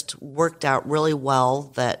just worked out really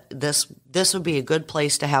well that this would be a good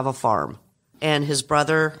place to have a farm. And his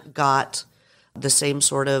brother got the same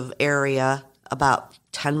sort of area about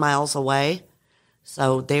 10 miles away,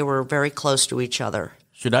 so they were very close to each other.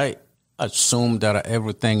 Should I assume that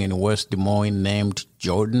everything in West Des Moines named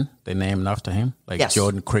Jordan, they named after him? Like Yes.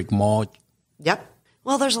 Jordan Creek Mall? Yep.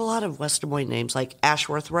 Well, there's a lot of West Des Moines names, like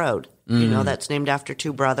Ashworth Road. You know, that's named after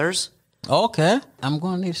two brothers. Okay. I'm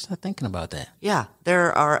going to need to start thinking about that. Yeah,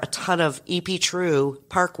 there are a ton of E.P. True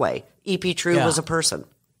Parkway. E.P. True Yeah. was a person.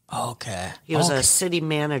 Okay. He was a city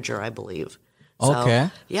manager, I believe. So,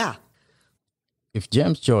 Okay. Yeah. If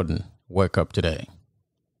James Jordan woke up today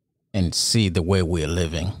and see the way we're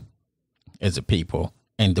living as a people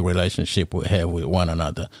and the relationship we have with one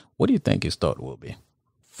another, what do you think his thought will be?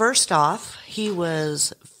 First off, he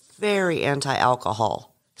was very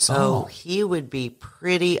anti-alcohol. So he would be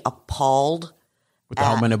pretty appalled With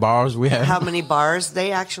how many bars we have? how many bars.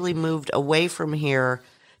 They actually moved away from here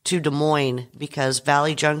to Des Moines because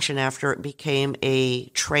Valley Junction, after it became a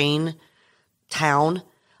train town,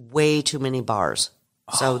 way too many bars.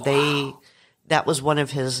 So that was one of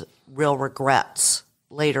his real regrets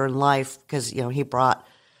later in life, because he brought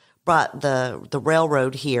the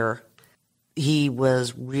railroad here. He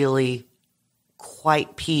was really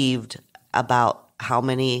quite peeved about how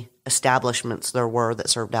many establishments there were that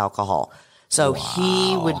served alcohol. So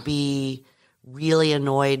he would be really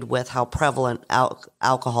annoyed with how prevalent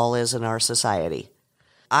alcohol is in our society.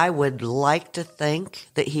 I would like to think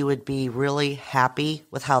that he would be really happy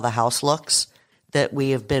with how the house looks, that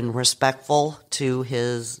we have been respectful to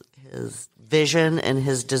his vision and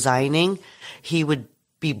his designing. He would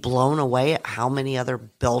be blown away at how many other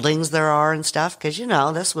buildings there are and stuff, because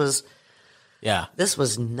this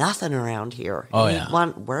was nothing around here. Oh, And yeah. he'd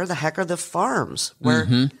want, where the heck are the farms?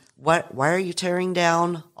 Why are you tearing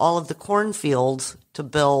down all of the cornfields to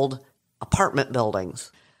build apartment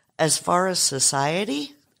buildings? As far as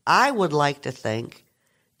society, I would like to think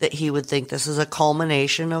that he would think this is a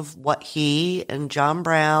culmination of what he and John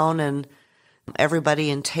Brown and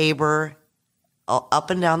everybody in Tabor,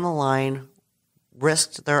 up and down the line,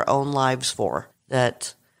 risked their own lives for.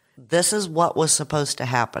 That this is what was supposed to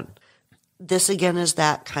happen. This, again, is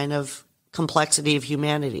that kind of complexity of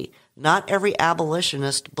humanity. Not every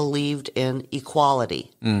abolitionist believed in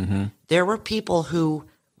equality. Mm-hmm. There were people who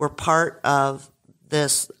were part of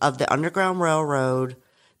the Underground Railroad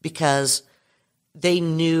because they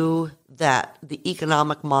knew that the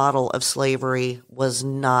economic model of slavery was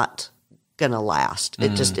not going to last.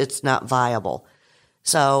 It's not viable.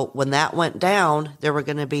 So when that went down, there were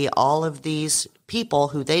going to be all of these people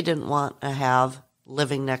who they didn't want to have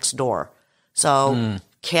living next door. So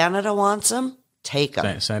Canada wants them, take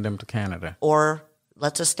them. Send them to Canada. Or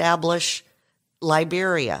let's establish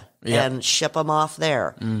Liberia and ship them off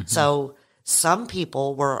there. Mm-hmm. So some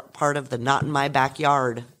people were part of the not in my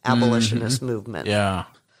backyard abolitionist movement. Yeah.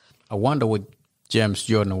 I wonder what James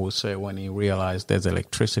Jordan would say when he realized there's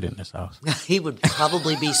electricity in his house. He would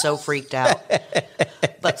probably be so freaked out.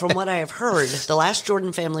 But from what I have heard, the last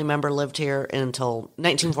Jordan family member lived here until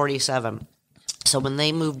 1947. So when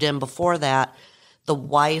they moved in before that, the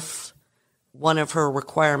wife, one of her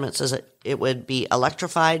requirements is that it would be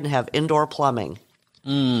electrified and have indoor plumbing.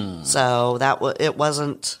 So it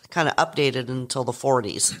wasn't kind of updated until the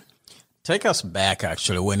 40s. Take us back,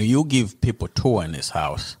 actually, when you give people a tour in this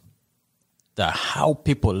house, how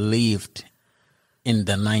people lived in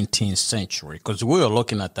the 19th century. Because we were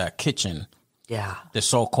looking at that kitchen, the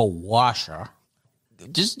so-called washer.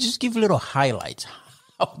 Just give little highlights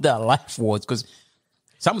of that life was, because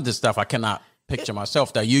some of the stuff I cannot picture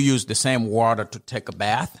myself. That you use the same water to take a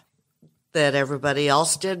bath that everybody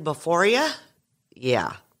else did before you.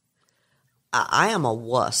 Yeah, I am a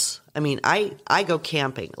wuss. I mean, I go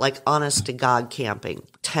camping, like honest to God camping,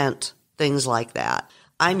 tent, things like that.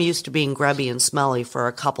 I'm used to being grubby and smelly for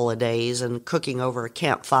a couple of days and cooking over a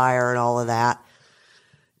campfire and all of that.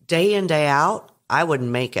 Day in, day out, I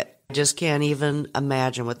wouldn't make it. I just can't even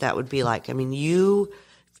imagine what that would be like. I mean, you,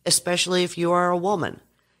 especially if you are a woman,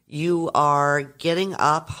 you are getting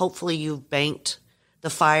up. Hopefully you've banked the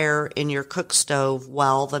fire in your cook stove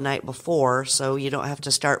well the night before, so you don't have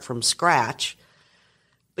to start from scratch.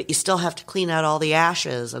 But you still have to clean out all the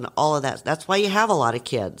ashes and all of that. That's why you have a lot of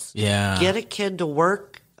kids. Yeah. Get a kid to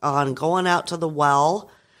work on going out to the well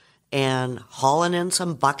and hauling in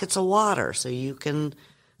some buckets of water so you can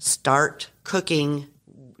start cooking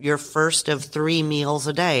your first of 3 meals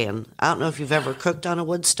a day. And I don't know if you've ever cooked on a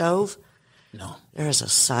wood stove. No. There is a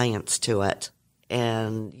science to it.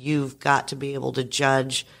 And you've got to be able to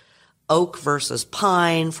judge oak versus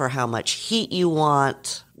pine for how much heat you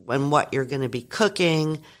want and what you're going to be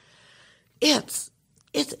cooking. It's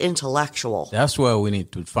intellectual. That's where we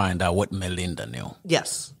need to find out what Melinda knew.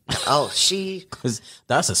 Yes. Oh, she... Because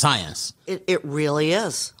that's a science. It really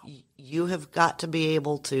is. You have got to be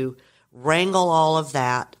able to wrangle all of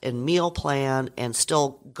that and meal plan and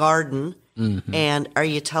still garden. Mm-hmm. And are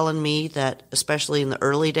you telling me that, especially in the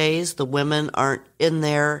early days, the women aren't in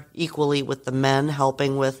there equally with the men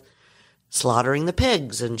helping with slaughtering the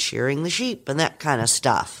pigs and shearing the sheep and that kind of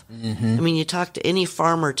stuff? Mm-hmm. I mean, you talk to any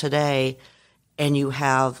farmer today and you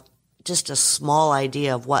have just a small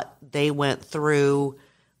idea of what they went through,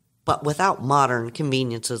 but without modern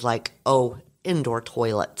conveniences like, indoor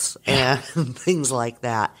toilets and things like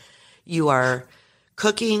that. You are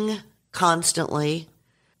cooking constantly,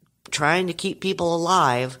 trying to keep people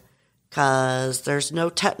alive because there's no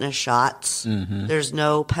tetanus shots. Mm-hmm. There's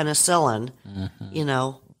no penicillin. Mm-hmm. You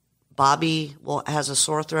know, Bobby has a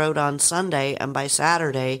sore throat on Sunday, and by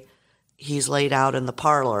Saturday, he's laid out in the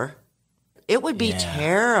parlor. It would be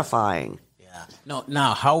terrifying. Yeah. No.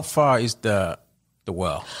 Now, how far is the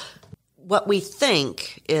well? What we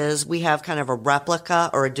think is we have kind of a replica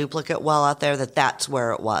or a duplicate well out there that's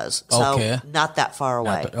where it was. So not that far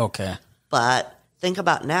away. Okay. But think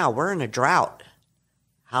about now, we're in a drought.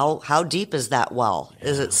 How deep is that well? Yeah.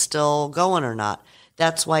 Is it still going or not?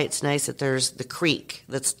 That's why it's nice that there's the creek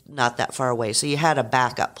that's not that far away. So you had a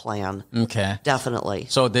backup plan. Okay. Definitely.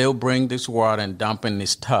 So they'll bring this water and dump in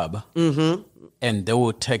this tub. Mm-hmm. And they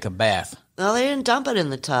will take a bath. No, they didn't dump it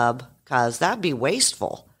in the tub because that'd be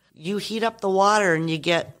wasteful. You heat up the water and you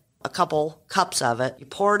get a couple cups of it. You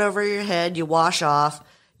pour it over your head, you wash off,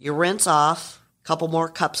 you rinse off a couple more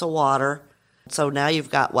cups of water. So now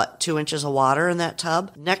you've got, 2 inches of water in that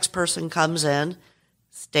tub. Next person comes in,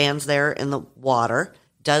 stands there in the water,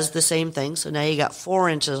 does the same thing. So now you got 4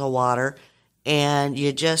 inches of water, and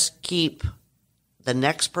you just keep the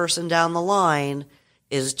next person down the line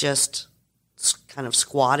is just kind of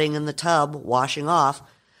squatting in the tub, washing off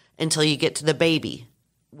until you get to the baby,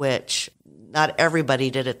 which not everybody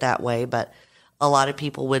did it that way, but a lot of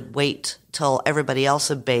people would wait till everybody else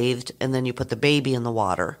had bathed, and then you put the baby in the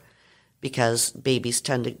water because babies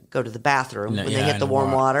tend to go to the bathroom when they hit the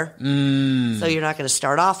warm water. So you're not going to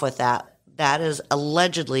start off with that. That is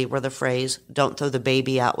allegedly where the phrase, don't throw the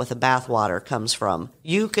baby out with the bathwater, comes from.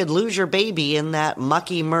 You could lose your baby in that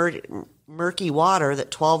mucky, murky water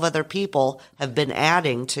that 12 other people have been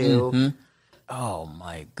adding to. Mm-hmm. Oh,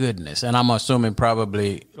 my goodness. And I'm assuming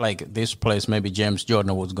probably, like this place, maybe James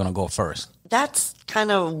Jordan was going to go first. That's kind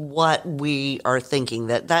of what we are thinking.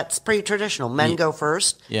 That's pretty traditional. Men go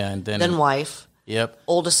first. Yeah, and then wife. Yep.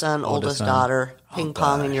 Oldest son, oldest daughter.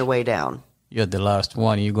 Ping-ponging your way down. You're the last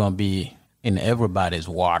one. You're going to be in everybody's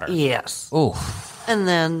water. Yes. Oh. And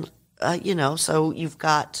then, so you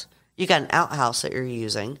got an outhouse that you're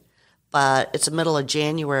using, but it's the middle of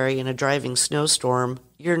January in a driving snowstorm.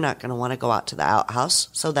 You're not going to want to go out to the outhouse.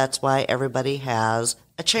 So that's why everybody has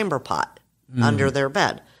a chamber pot under their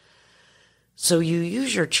bed. So you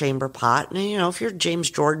use your chamber pot. And, if you're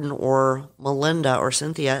James Jordan or Melinda or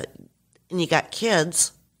Cynthia and you got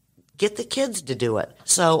kids, get the kids to do it.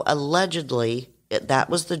 So allegedly,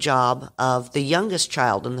 that was the job of the youngest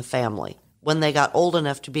child in the family. When they got old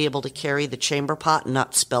enough to be able to carry the chamber pot and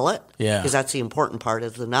not spill it. Yeah. Because that's the important part,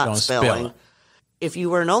 is the not spilling. Spill. If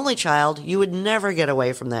you were an only child, you would never get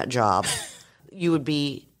away from that job. You would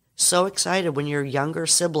be so excited when your younger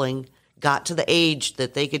sibling got to the age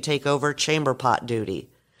that they could take over chamber pot duty.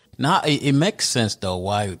 Now, it makes sense, though,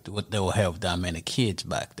 why they would have that many kids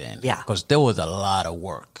back then. Yeah. Because there was a lot of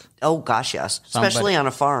work. Oh, gosh, yes. Especially on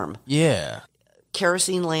a farm. Yeah.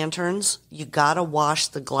 Kerosene lanterns, you got to wash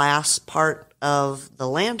the glass part of the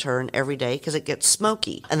lantern every day because it gets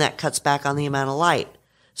smoky, and that cuts back on the amount of light.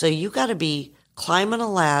 So you got to be climbing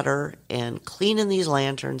a ladder and cleaning these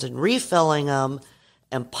lanterns and refilling them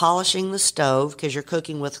and polishing the stove because you're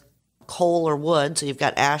cooking with coal or wood, so you've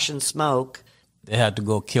got ash and smoke. They had to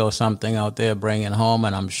go kill something out there, bring it home,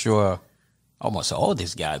 and I'm sure almost all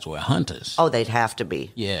these guys were hunters. Oh, they'd have to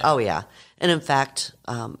be. Yeah. Oh, yeah. And in fact,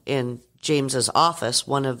 in James's office,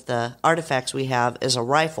 one of the artifacts we have is a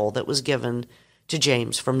rifle that was given to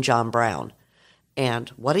James from John Brown. And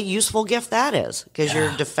what a useful gift that is, because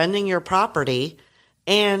you're defending your property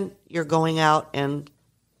and you're going out and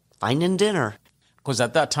finding dinner. Because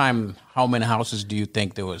at that time, how many houses do you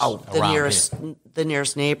think there was around here? The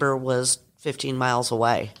nearest neighbor was 15 miles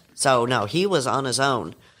away. So, no, he was on his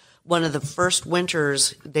own. One of the first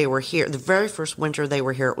winters they were here, the very first winter they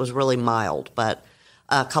were here, it was really mild. But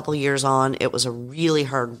a couple years on, it was a really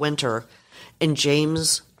hard winter. And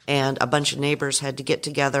James and a bunch of neighbors had to get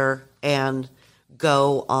together and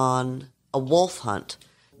go on a wolf hunt.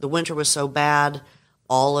 The winter was so bad,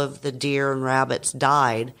 all of the deer and rabbits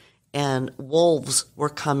died, and wolves were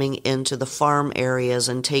coming into the farm areas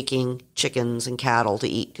and taking chickens and cattle to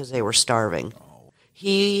eat because they were starving.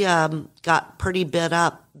 He got pretty bit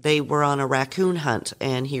up. They were on a raccoon hunt,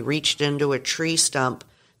 and he reached into a tree stump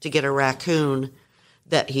to get a raccoon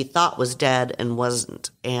that he thought was dead and wasn't,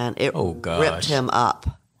 and it ripped him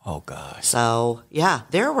up. Oh, gosh. So, yeah,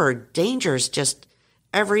 there were dangers just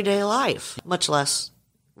everyday life, much less,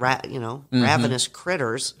 ravenous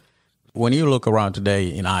critters. When you look around today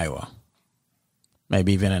in Iowa,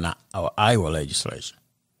 maybe even in our Iowa legislature,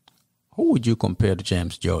 who would you compare to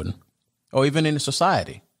James Jordan? Or even in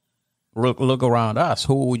society? Look around us.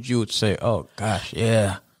 Who would you say, oh, gosh,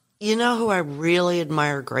 yeah. You know who I really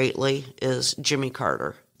admire greatly is Jimmy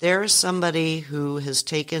Carter. There is somebody who has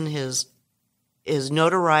taken his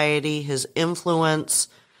notoriety, his influence,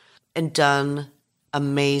 and done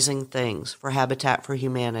amazing things for Habitat for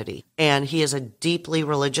Humanity. And he is a deeply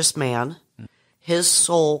religious man. His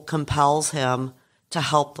soul compels him to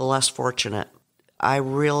help the less fortunate.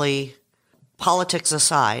 Politics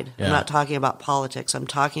aside, I'm not talking about politics. I'm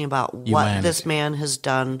talking about what this man has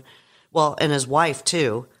done, well, and his wife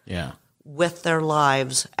too, with their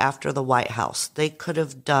lives after the White House. They could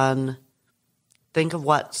have done, think of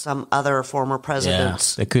what some other former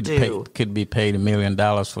presidents they could be paid $1 million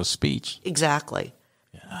for speech. Exactly.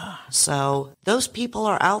 Yeah. So those people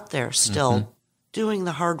are out there still doing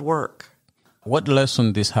the hard work. What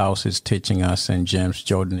lesson this house is teaching us and James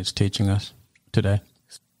Jordan is teaching us today?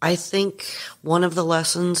 I think one of the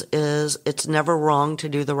lessons is it's never wrong to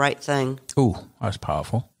do the right thing. Ooh, that's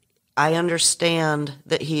powerful. I understand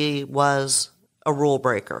that he was a rule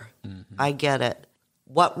breaker. I get it.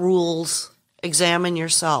 What rules? Examine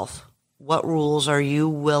yourself. What rules are you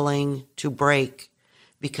willing to break?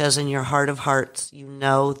 Because in your heart of hearts, you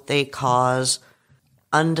know they cause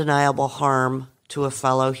undeniable harm to a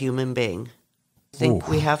fellow human being. I think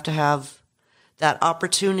we have to have that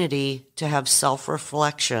opportunity to have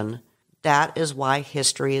self-reflection. That is why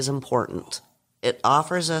history is important. It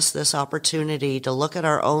offers us this opportunity to look at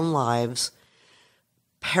our own lives,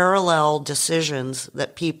 parallel decisions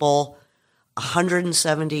that people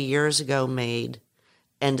 170 years ago made,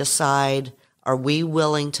 and decide, are we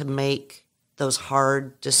willing to make those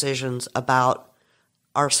hard decisions about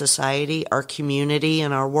our society, our community,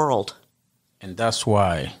 and our world? And that's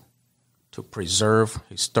why to preserve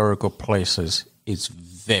historical places is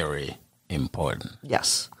very important.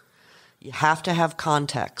 Yes. You have to have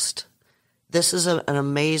context. This is an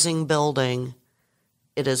amazing building.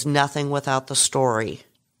 It is nothing without the story.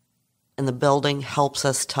 And the building helps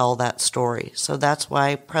us tell that story. So that's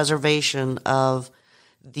why preservation of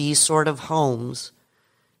these sort of homes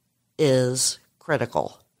is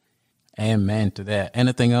critical. Amen to that.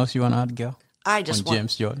 Anything else you want to add, Gil? I just want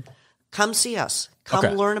James Jordan. Come see us.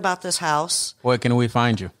 Come learn about this house. Where can we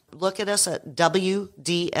find you? Look at us at wdmhs.org.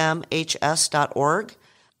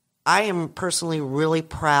 I am personally really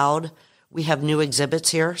proud. We have new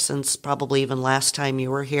exhibits here since probably even last time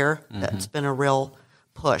you were here. That's been a real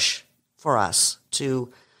push for us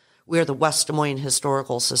we're the West Des Moines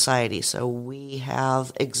Historical Society, so we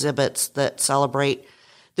have exhibits that celebrate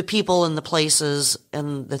the people and the places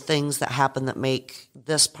and the things that happen that make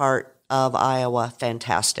this part of Iowa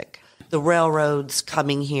fantastic. The railroads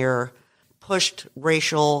coming here pushed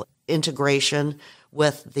racial integration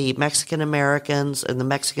with the Mexican Americans and the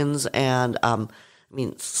Mexicans and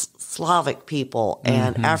Slavic people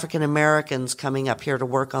and African Americans coming up here to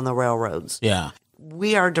work on the railroads. Yeah.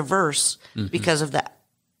 We are diverse because of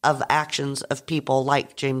actions of people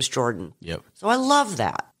like James Jordan. Yep. So I love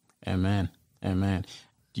that. Amen. Amen.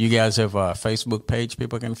 Do you guys have a Facebook page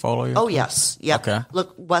people can follow you? Oh, yes. Yep. Okay.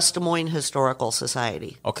 Look, West Des Moines Historical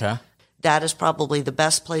Society. Okay. That is probably the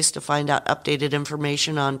best place to find out updated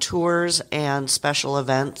information on tours and special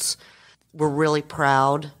events. We're really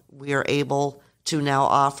proud. We are able to now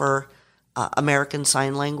offer American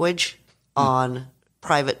Sign Language on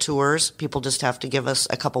private tours. People just have to give us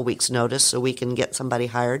a couple weeks notice so we can get somebody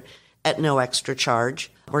hired at no extra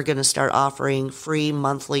charge. We're going to start offering free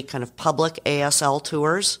monthly kind of public ASL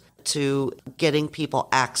tours to getting people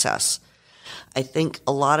access. I think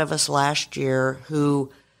a lot of us last year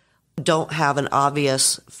who don't have an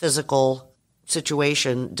obvious physical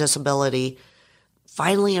situation, disability,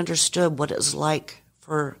 finally understood what it's like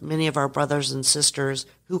for many of our brothers and sisters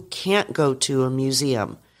who can't go to a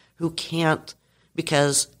museum, who can't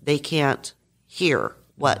because they can't hear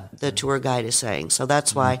what the tour guide is saying. So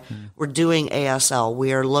that's why we're doing ASL.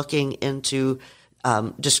 We are looking into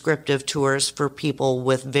descriptive tours for people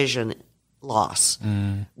with vision loss.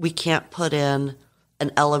 We can't put in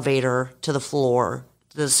an elevator to the floor,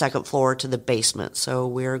 to the second floor, to the basement. So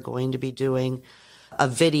we're going to be doing a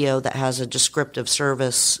video that has a descriptive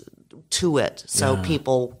service to it. So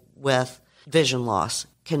people with vision loss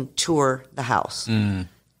can tour the house.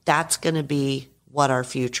 That's going to be what our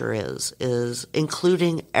future is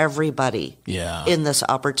including everybody in this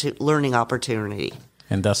learning opportunity.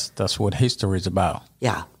 And that's what history is about.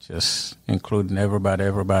 Yeah. Just including everybody.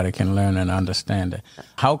 Everybody can learn and understand it.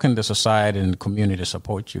 How can the society and the community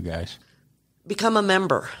support you guys? Become a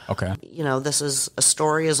member. Okay. You know, this is a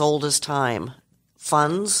story as old as time.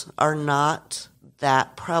 Funds are not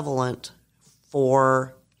that prevalent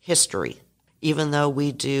for history, even though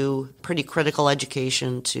we do pretty critical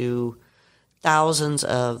education to thousands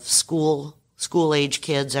of school-age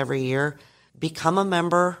kids every year. Become a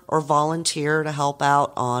member or volunteer to help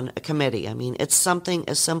out on a committee. I mean, it's something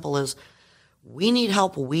as simple as we need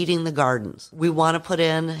help weeding the gardens. We want to put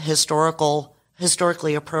in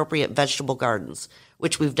historically appropriate vegetable gardens,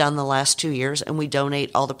 which we've done the last 2 years, and we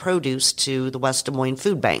donate all the produce to the West Des Moines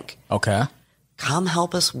Food Bank. Okay. Come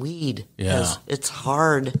help us weed. Yeah. It's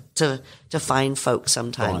hard to find folks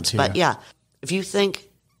sometimes. Volunteer. But yeah, if you think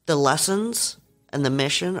the lessons and the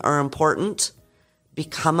mission are important,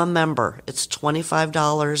 become a member. It's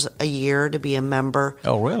 $25 a year to be a member.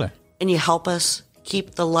 Oh, really? And you help us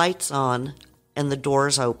keep the lights on and the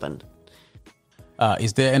doors open.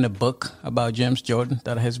 Is there any book about James Jordan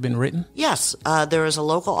that has been written? Yes. There is a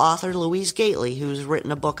local author, Louise Gately, who's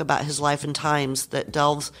written a book about his life and times that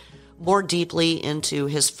delves more deeply into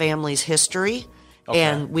his family's history. Okay.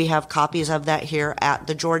 And we have copies of that here at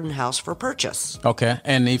the Jordan House for purchase. Okay.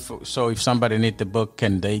 And if somebody needs the book,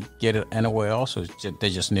 can they get it anywhere else, or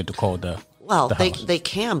they just need to call the house? They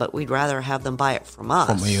can, but we'd rather have them buy it from us.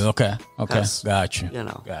 From you, okay. Got you.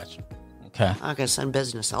 Got you. Okay. I'm not going to send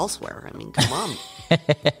business elsewhere. I mean, come on.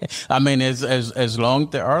 I mean, as long as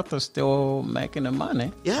the author's still making the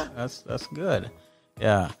money. Yeah. That's good.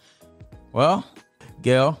 Yeah. Well,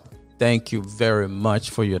 Gail, thank you very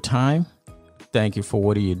much for your time. Thank you for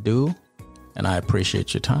what you do, and I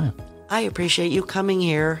appreciate your time. I appreciate you coming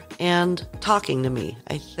here and talking to me.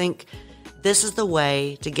 I think this is the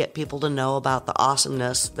way to get people to know about the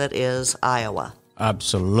awesomeness that is Iowa.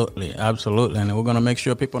 Absolutely. And we're going to make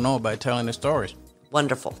sure people know by telling the stories.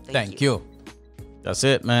 Wonderful. Thank you. That's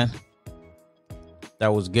it, man.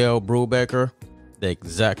 That was Gail Brubaker, the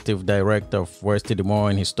Executive Director of West Des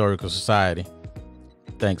Moines Historical Society.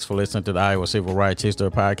 Thanks for listening to the Iowa Civil Rights History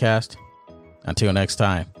Podcast. Until next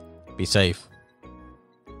time, be safe.